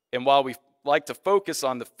 And while we like to focus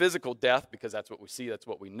on the physical death, because that's what we see, that's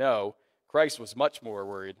what we know, Christ was much more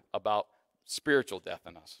worried about spiritual death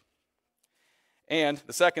in us. And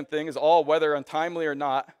the second thing is all, whether untimely or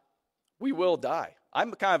not, we will die.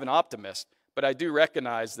 I'm kind of an optimist, but I do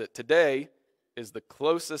recognize that today is the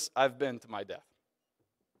closest I've been to my death.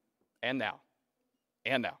 And now.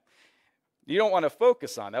 You don't want to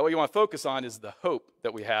focus on that. What you want to focus on is the hope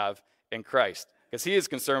that we have in Christ, because he is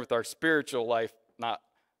concerned with our spiritual life, not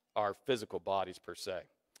our physical bodies per se.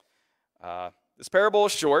 This parable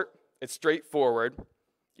is short. It's straightforward.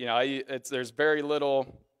 You know, there's very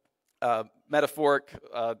little metaphoric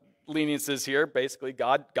leniences here. Basically,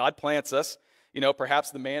 God plants us. You know, perhaps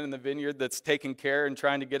the man in the vineyard that's taking care and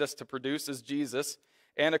trying to get us to produce is Jesus.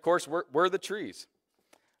 And, of course, we're the trees.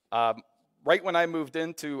 Right when I moved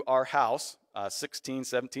into our house 16,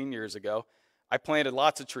 17 years ago, I planted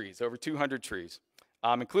lots of trees, over 200 trees,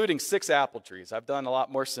 including 6 apple trees. I've done a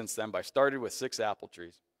lot more since then, but I started with 6 apple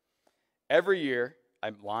trees. Every year,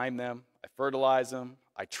 I lime them, I fertilize them,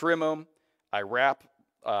 I trim them, I wrap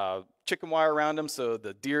chicken wire around them so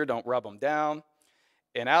the deer don't rub them down.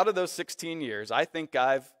 And out of those 16 years, I think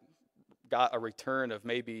I've got a return of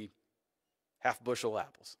maybe half bushel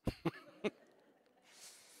apples.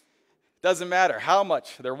 Doesn't matter how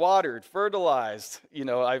much they're watered, fertilized, you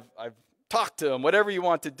know, I've talked to them, whatever you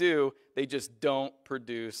want to do, they just don't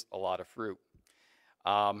produce a lot of fruit.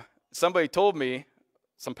 Somebody told me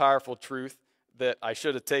some powerful truth that I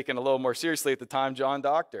should have taken a little more seriously at the time, John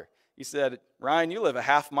Doctor. He said, Ryan, you live a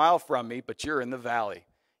half mile from me, but you're in the valley.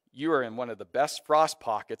 You are in one of the best frost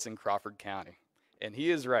pockets in Crawford County. And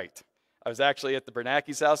he is right. I was actually at the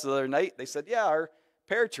Bernanke's house the other night. They said, yeah, our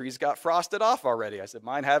pear trees got frosted off already. I said,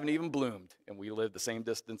 mine haven't even bloomed. And we live the same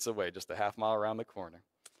distance away, just a half mile around the corner.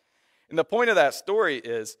 And the point of that story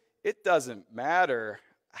is it doesn't matter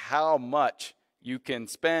how much you can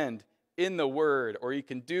spend in the Word or you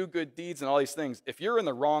can do good deeds and all these things. If you're in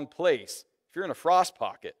the wrong place, if you're in a frost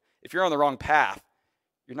pocket, if you're on the wrong path,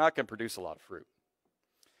 you're not going to produce a lot of fruit.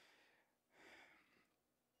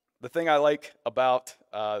 The thing I like about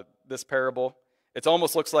this parable, it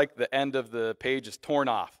almost looks like the end of the page is torn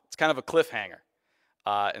off. It's kind of a cliffhanger.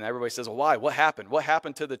 And everybody says, well, why? What happened? What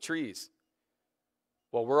happened to the trees?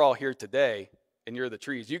 Well, we're all here today, and you're the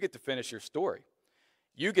trees. You get to finish your story.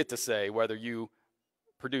 You get to say whether you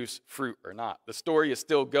produce fruit or not. The story is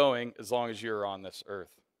still going as long as you're on this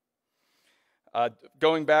earth.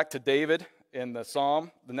 Going back to David in the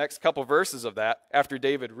psalm, the next couple verses of that, after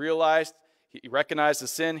David realized, he recognized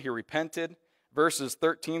his sin, he repented. Verses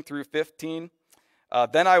 13 through 15,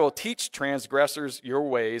 then I will teach transgressors your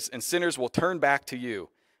ways, and sinners will turn back to you.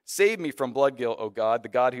 Save me from blood guilt, O God, the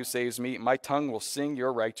God who saves me. My tongue will sing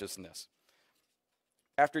your righteousness.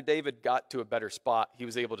 After David got to a better spot, he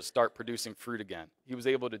was able to start producing fruit again. He was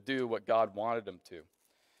able to do what God wanted him to.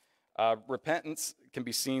 Repentance can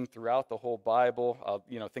be seen throughout the whole Bible.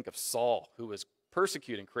 Think of Saul, who was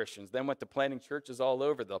persecuting Christians, then went to planting churches all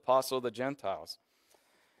over, the apostle of the Gentiles.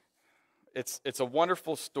 It's a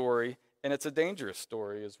wonderful story, and it's a dangerous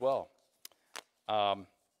story as well.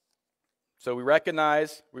 So we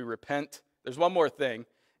recognize, we repent. There's one more thing,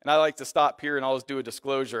 and I like to stop here and always do a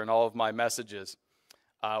disclosure in all of my messages.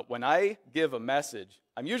 When I give a message,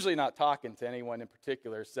 I'm usually not talking to anyone in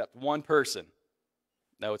particular except one person.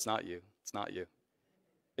 No, it's not you. It's not you.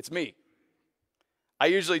 It's me. I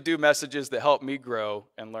usually do messages that help me grow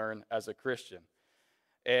and learn as a Christian.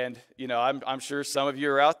 And, I'm sure some of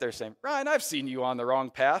you are out there saying, Ryan, I've seen you on the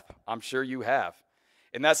wrong path. I'm sure you have.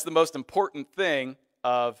 And that's the most important thing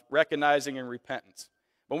of recognizing and repentance.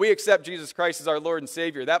 When we accept Jesus Christ as our Lord and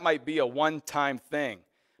Savior, that might be a one-time thing.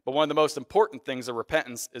 But one of the most important things of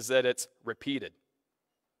repentance is that it's repeated,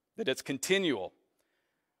 that it's continual.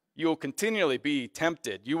 You will continually be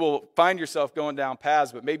tempted. You will find yourself going down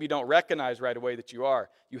paths, but maybe you don't recognize right away that you are.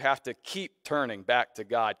 You have to keep turning back to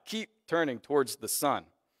God. Keep turning towards the Son.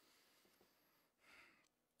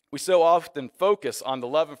 We so often focus on the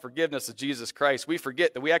love and forgiveness of Jesus Christ, we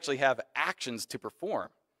forget that we actually have actions to perform.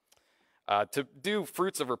 To do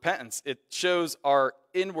fruits of repentance, it shows our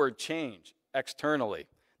inward change externally.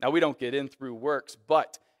 Now, we don't get in through works,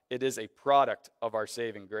 but it is a product of our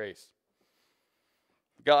saving grace.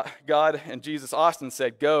 God and Jesus often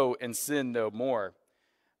said, go and sin no more.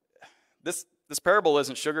 This parable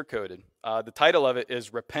isn't sugar-coated. The title of it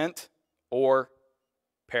is Repent or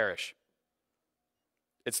Perish.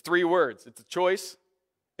 It's 3 words. It's a choice.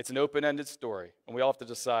 It's an open-ended story. And we all have to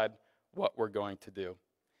decide what we're going to do.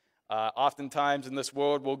 Oftentimes in this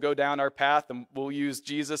world, we'll go down our path and we'll use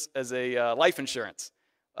Jesus as a life insurance.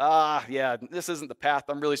 This isn't the path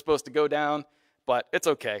I'm really supposed to go down, but it's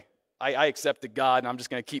okay. I accepted God, and I'm just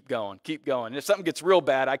going to keep going. And if something gets real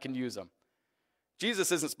bad, I can use him.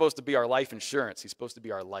 Jesus isn't supposed to be our life insurance. He's supposed to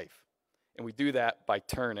be our life. And we do that by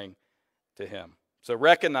turning to him. So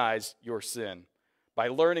recognize your sin by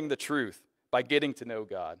learning the truth, by getting to know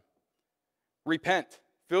God. Repent.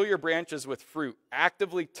 Fill your branches with fruit.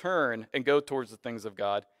 Actively turn and go towards the things of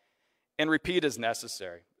God. And repeat as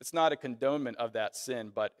necessary. It's not a condonement of that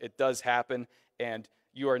sin, but it does happen, and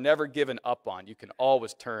you are never given up on. You can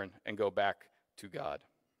always turn and go back to God.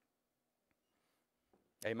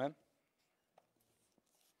 Amen?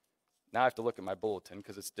 Now I have to look at my bulletin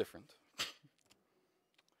because it's different.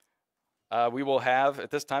 We will have,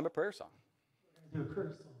 at this time, a prayer song. We're going to do a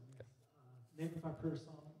prayer song. The name of our prayer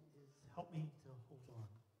song is Help Me to Hold On.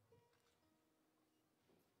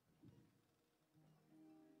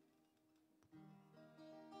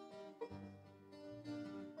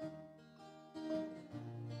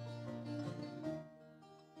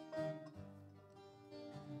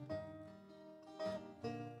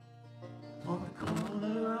 On the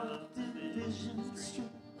corner of Division Street,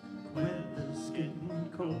 weather's getting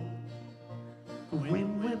cold. The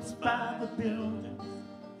wind whips by the buildings,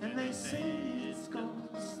 and they say it's gonna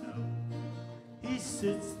snow. He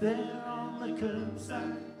sits there on the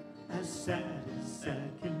curbside, as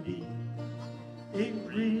sad can be. It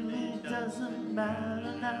really doesn't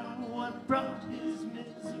matter now what brought his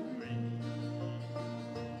misery.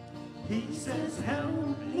 He says,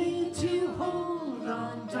 help me to hold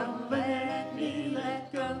on, don't let me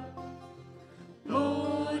let go.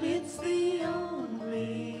 Lord, it's the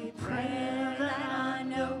only prayer that I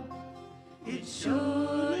know. It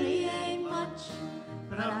surely ain't much,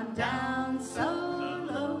 but I'm down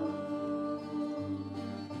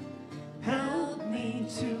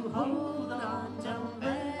to hold on, don't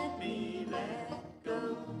let me let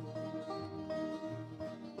go.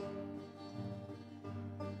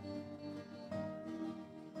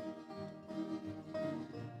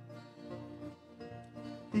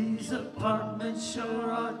 These apartments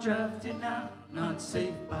sure are drafted now, not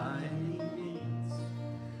safe by any means.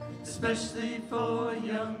 Especially for a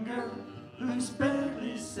young girl who's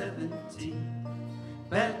barely 17.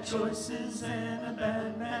 Bad choices and a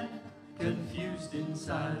bad man confused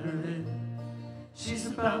inside her head. She's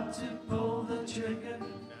about to pull the trigger,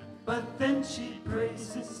 but then she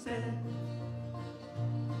prays instead.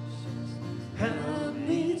 Help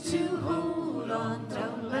me to hold on,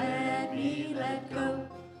 don't let me let go.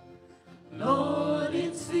 Lord,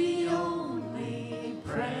 it's the only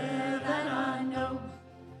prayer that I know.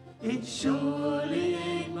 It surely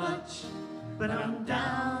ain't much, but I'm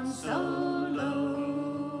down so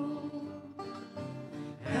low.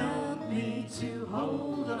 Help me to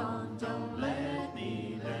hold on, don't let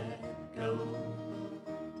me let go.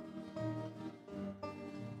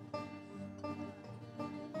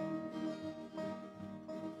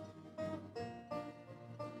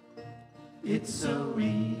 It's so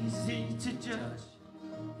easy to judge,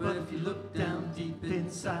 but if you look down deep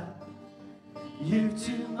inside, you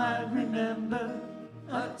too might remember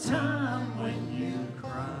a time when you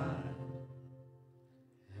cried.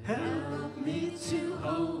 Help me to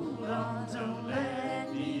hold on, don't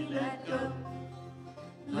let me let go.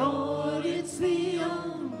 Lord, it's the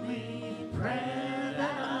only prayer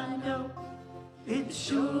that I know. It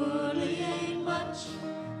surely ain't much,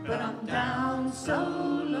 but I'm down so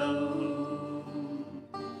low.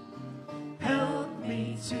 Help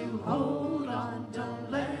me to hold on,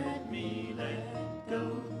 don't let me let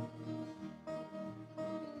go.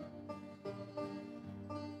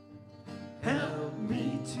 Help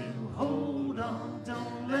me to hold on,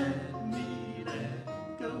 don't let me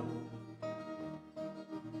let go.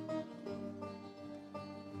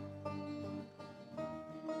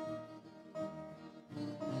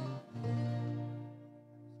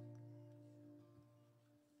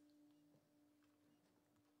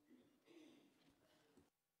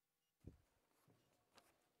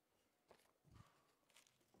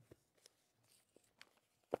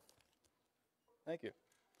 Thank you.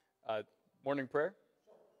 Morning prayer?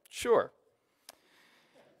 Sure.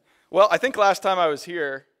 Well, I think last time I was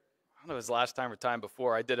here, I don't know if it was last time or time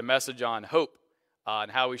before, I did a message on hope,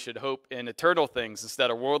 and how we should hope in eternal things instead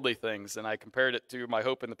of worldly things, and I compared it to my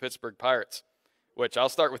hope in the Pittsburgh Pirates, which I'll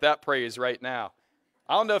start with that praise right now.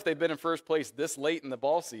 I don't know if they've been in first place this late in the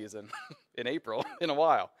ball season, in April, in a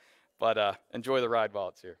while, but enjoy the ride while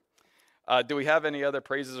it's here. Do we have any other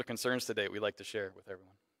praises or concerns today we'd like to share with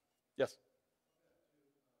everyone? Yes?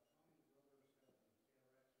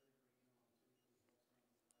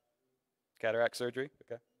 Cataract surgery?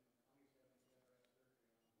 Okay.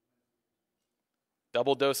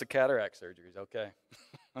 Double dose of cataract surgeries. Okay.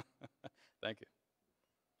 Thank you.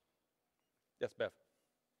 Yes, Beth.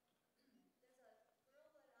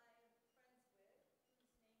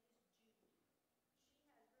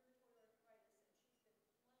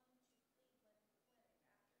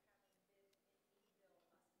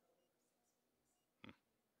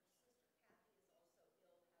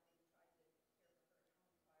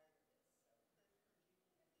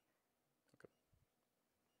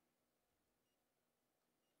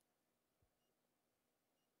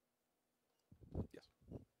 Yes.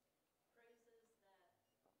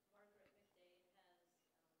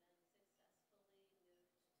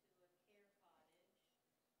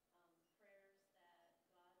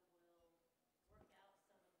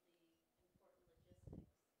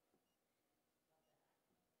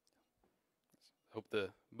 Hope the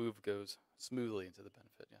move goes smoothly into the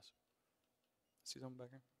benefit, yes. See someone back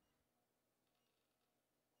here?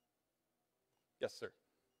 Yes, sir.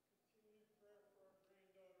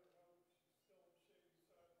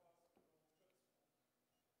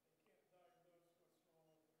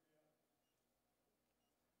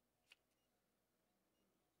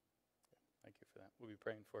 Thank you for that. We'll be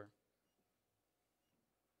praying for her.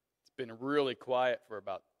 It's been really quiet for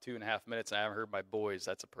about 2.5 minutes, and I haven't heard my boys.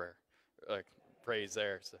 That's a prayer. Praise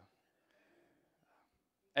there. So,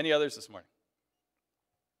 any others this morning?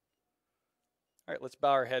 All right, let's bow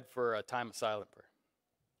our head for a time of silent prayer.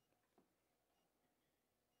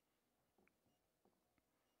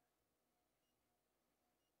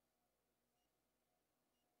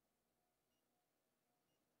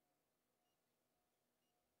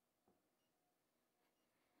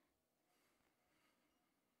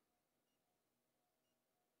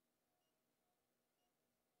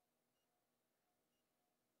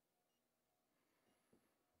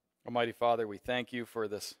 Almighty Father, we thank you for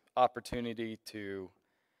this opportunity to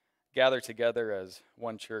gather together as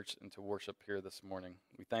one church and to worship here this morning.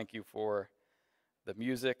 We thank you for the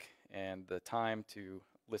music and the time to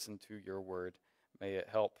listen to your word. May it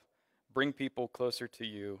help bring people closer to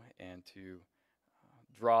you and to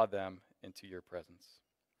draw them into your presence.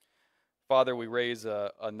 Father, we raise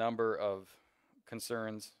a number of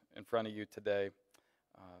concerns in front of you today,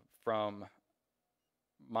 from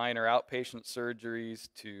minor outpatient surgeries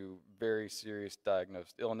to very serious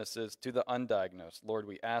diagnosed illnesses to the undiagnosed. Lord,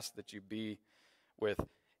 we ask that you be with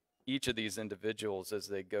each of these individuals as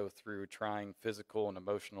they go through trying physical and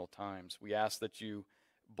emotional times. We ask that you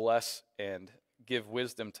bless and give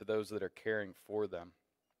wisdom to those that are caring for them.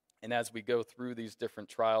 And as we go through these different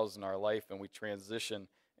trials in our life and we transition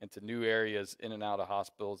into new areas in and out of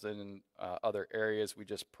hospitals and in other areas, we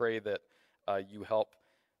just pray that you help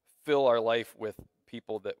fill our life with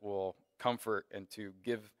people that will comfort and to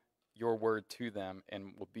give your word to them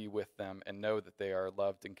and will be with them and know that they are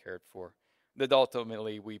loved and cared for. That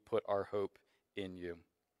ultimately we put our hope in you.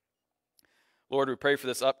 Lord, we pray for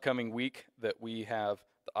this upcoming week that we have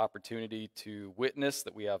the opportunity to witness,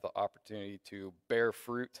 that we have the opportunity to bear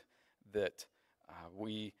fruit, that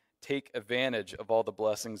we take advantage of all the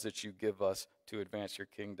blessings that you give us to advance your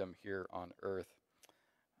kingdom here on earth.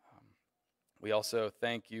 We also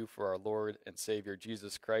thank you for our Lord and Savior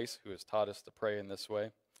Jesus Christ, who has taught us to pray in this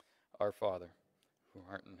way. Our Father, who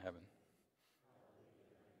art in heaven.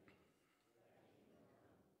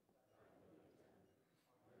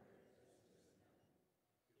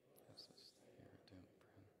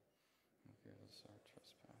 Forgive us our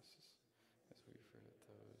trespasses, as we forgive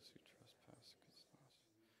those who trespass against us.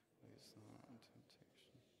 Lead us not into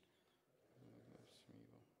temptation, but deliver us from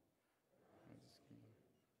evil. For this kingdom,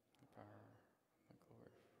 the power, the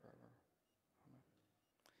glory forever. Amen.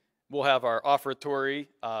 We'll have our offertory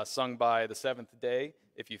sung by the seventh day.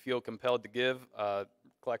 If you feel compelled to give,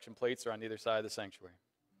 collection plates are on either side of the sanctuary.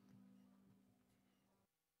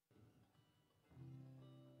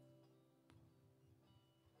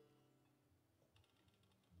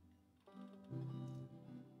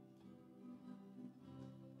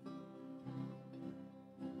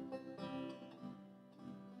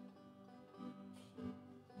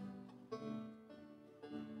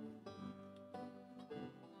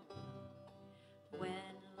 When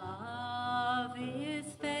love is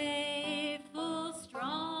faithful,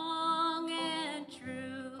 strong and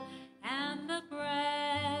true, and the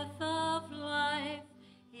breath of life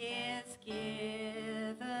is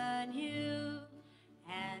given you,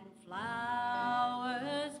 and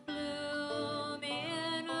flowers bloom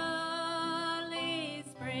in early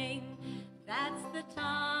spring, that's the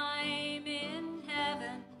time in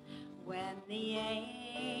heaven when the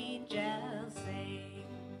angels sing.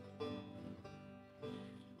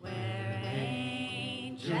 Where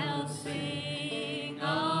angels sing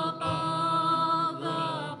above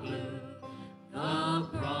the blue, the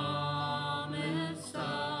promise of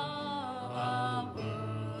a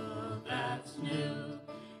world that's new,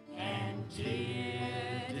 and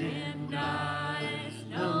tear-dimmed eyes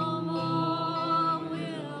no more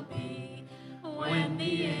will be when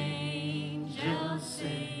the angels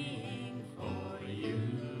sing for you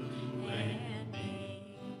and me.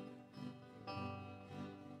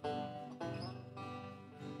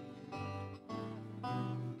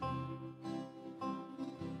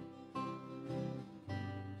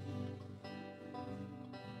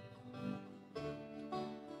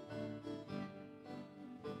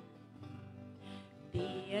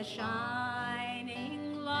 Be a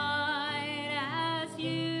shining light as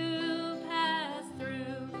you pass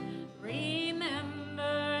through.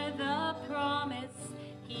 Remember the promise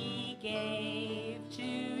he gave to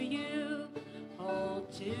you. Hold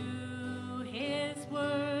to his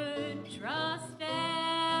word, trust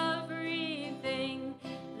everything.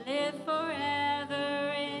 Live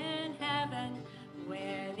forever in heaven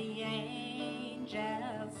where the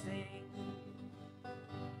angels sing.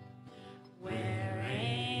 Where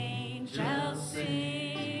angels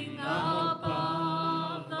sing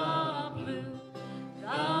above the blue,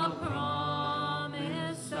 the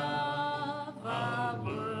promise of a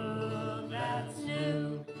world that's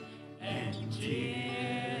new, and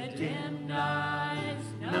tear-dimmed eyes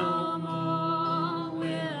no more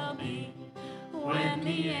will be when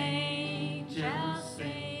the angels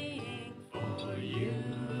sing for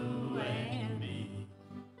you and me.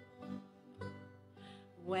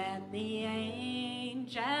 When the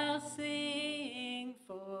angels sing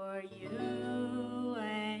for you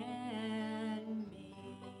and me.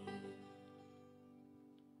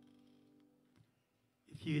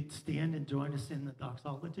 If you'd stand and join us in the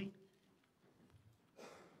doxology.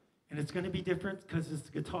 And it's going to be different because it's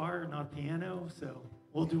guitar, not piano, so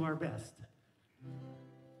we'll do our best.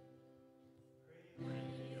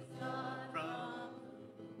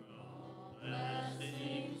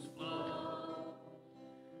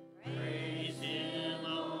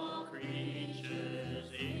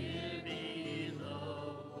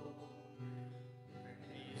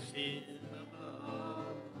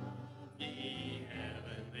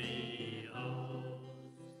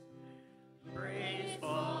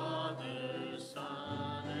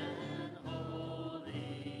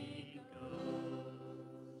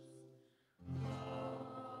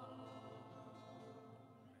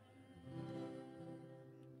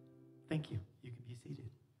 Thank you. You can be seated.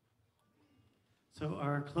 So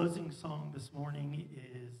our closing song this morning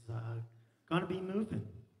is Gonna Be Moving.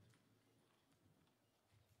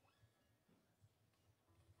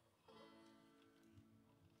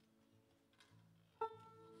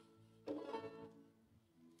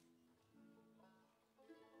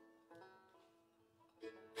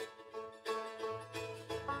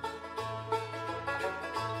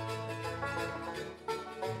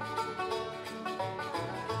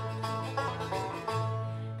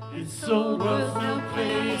 This old world's no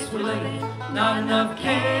place for living. Not enough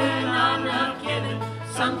care, not enough giving.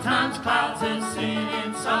 Sometimes clouds of sin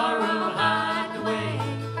and sorrow hide the way.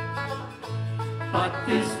 But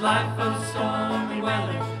this life of stormy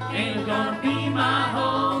weather ain't gonna be my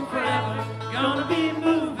home forever. Gonna be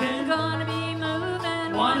moving,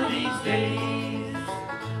 one of these days.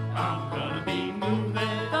 I'm gonna be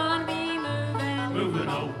moving, moving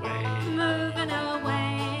away.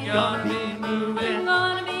 Gonna be moving,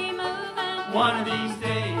 one of these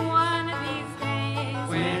days.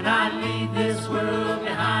 When I leave this world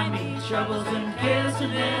behind me, troubles and cares are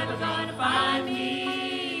never gonna find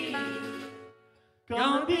me.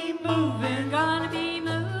 Gonna be moving,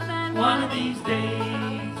 one of these days.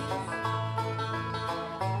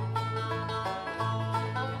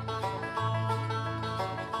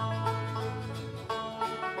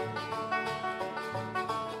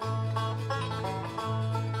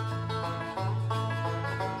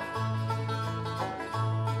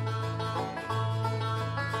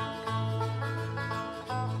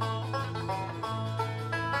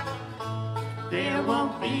 There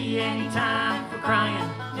won't be any time for crying,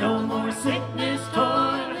 no more sickness,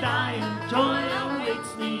 toil, or dying. Joy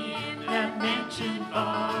awaits me in that mansion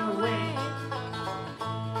far away.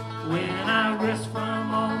 When I rest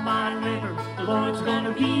from all my labor, the Lord's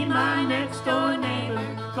gonna be my next door neighbor.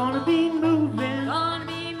 Gonna be moving,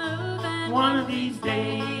 one of these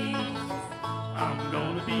days. I'm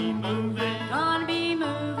gonna be moving,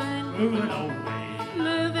 moving away.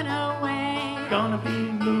 Gonna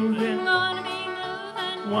be moving,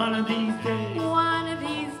 one of these days.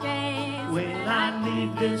 When I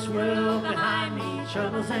leave this world behind me,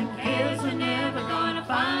 troubles and cares are never gonna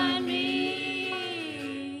find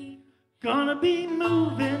me. Gonna be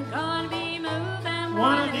moving,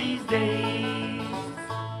 one of these days.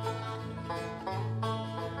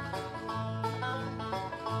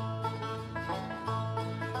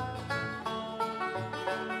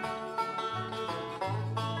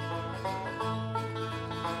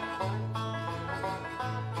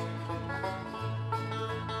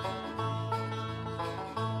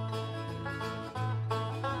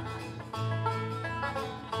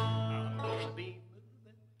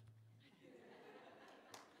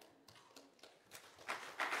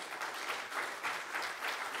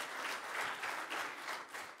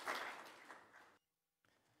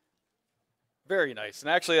 Very nice. And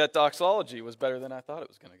actually, that doxology was better than I thought it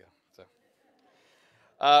was going to go. So,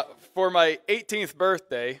 for my 18th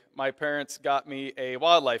birthday, my parents got me a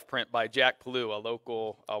wildlife print by Jack Palou, a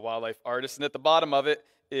local wildlife artist. And at the bottom of it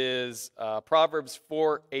is Proverbs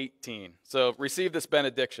 4:18. So receive this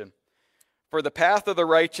benediction. For the path of the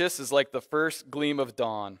righteous is like the first gleam of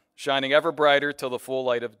dawn, shining ever brighter till the full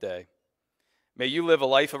light of day. May you live a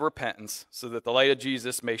life of repentance, so that the light of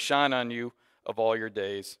Jesus may shine on you of all your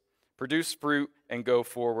days. Produce fruit and go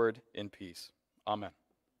forward in peace. Amen.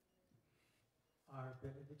 Our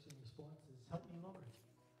benediction response is, help me, Lord.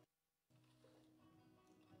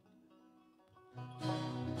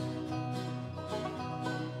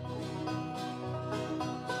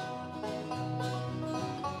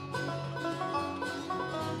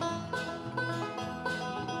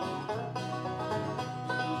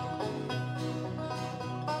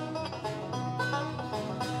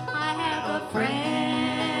 I have a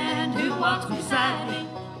friend who walks beside me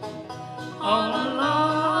all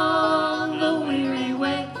along the weary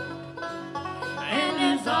way,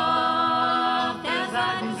 and as oft as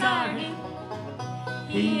I desire him,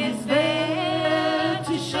 he is there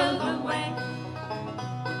to show the way.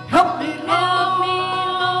 Help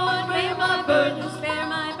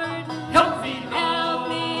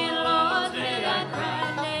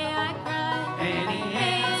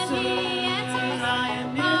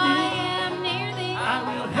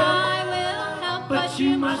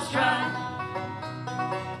must try.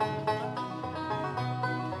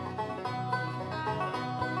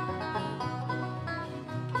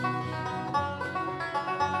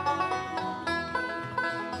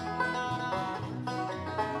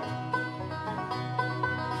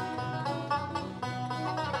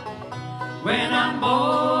 When I'm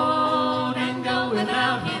bold and go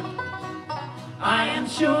without him, I am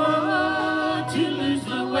sure to lose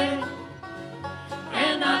my way.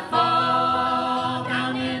 And I fall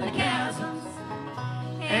down in the chasms,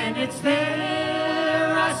 and it's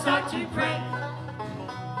there I start to pray.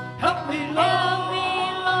 Help me,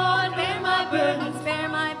 Lord, bear my burdens, bear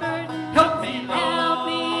my burdens. Help me,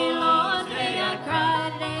 Lord, today I cry,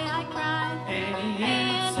 and he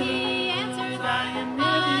answers, I am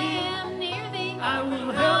near thee, I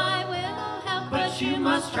will help, but you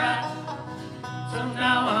must try. So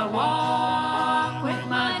now I walk with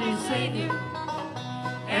my dear Savior,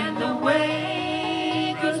 and the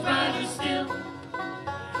way grows brighter still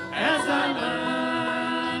as I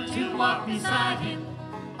learn to walk beside him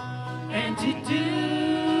and to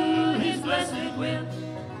do his blessed will.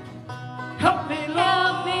 Help me,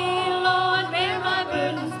 Lord, bear my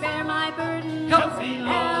burdens, bear my burdens. Help me,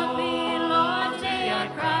 Lord, today I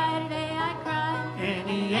cry, and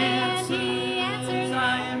he answers,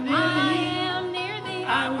 I am near thee,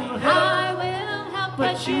 I will help,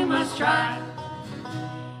 but you must try.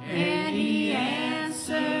 And he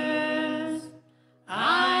answers,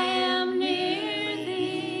 I am near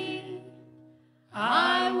thee,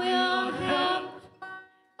 I will help,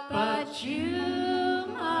 but you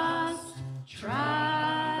must try.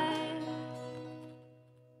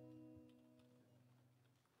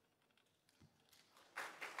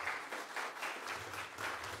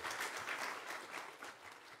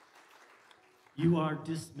 You are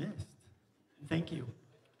dismissed. Thank you.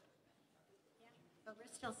 But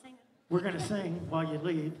we're still singing. We're going to sing while you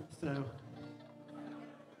leave, so.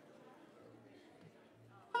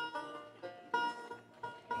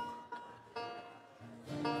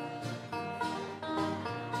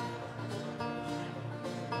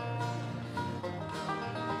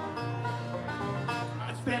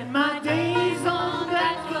 I spend my days on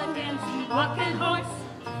barefoot and walking horse.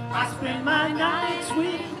 I spend my nights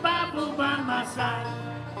with the Bible by my side.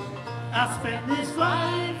 I spend this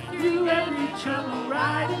life through every trouble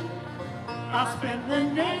riding. I'll spend the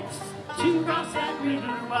next to cross that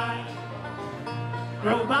river wide.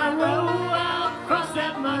 Row by row, I'll cross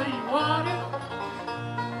that muddy water.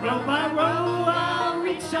 Row by row, I'll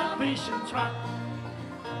reach salvation's rock.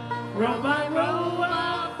 Row by row,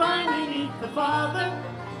 I'll finally meet the Father.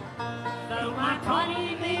 Though my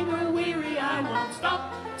body may grow weary, I won't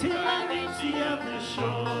stop till I reach the other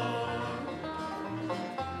shore.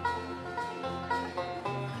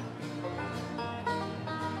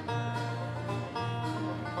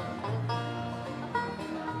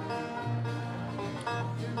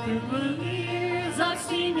 Through the years I've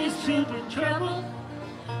seen his children trouble.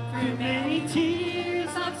 Through many tears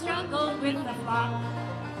I've struggled with the flock.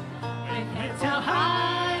 And heads held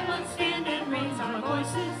high must stand and raise our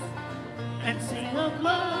voices and sing of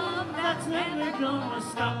love that's never gonna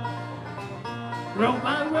stop. Row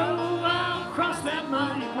by row I'll cross that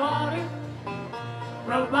muddy water.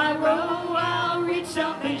 Row by row I'll reach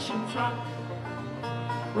salvation's rock.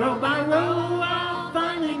 Row by row I'll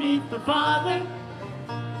finally meet the Father.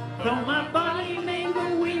 Though my body may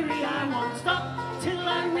grow weary, I won't stop till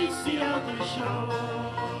I reach the other shore.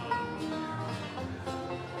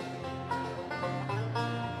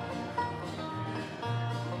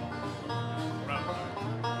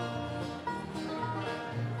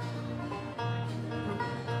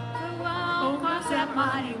 I'll cross that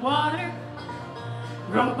mighty water.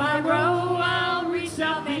 Row by row, I'll reach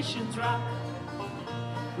salvation's rock.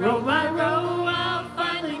 Row by row, I'll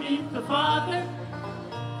finally meet the Father.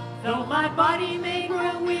 Though my body may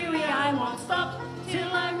grow weary, I won't stop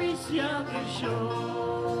till I reach the other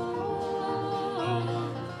shore.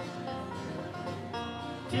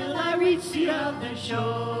 Till I reach the other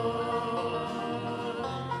shore.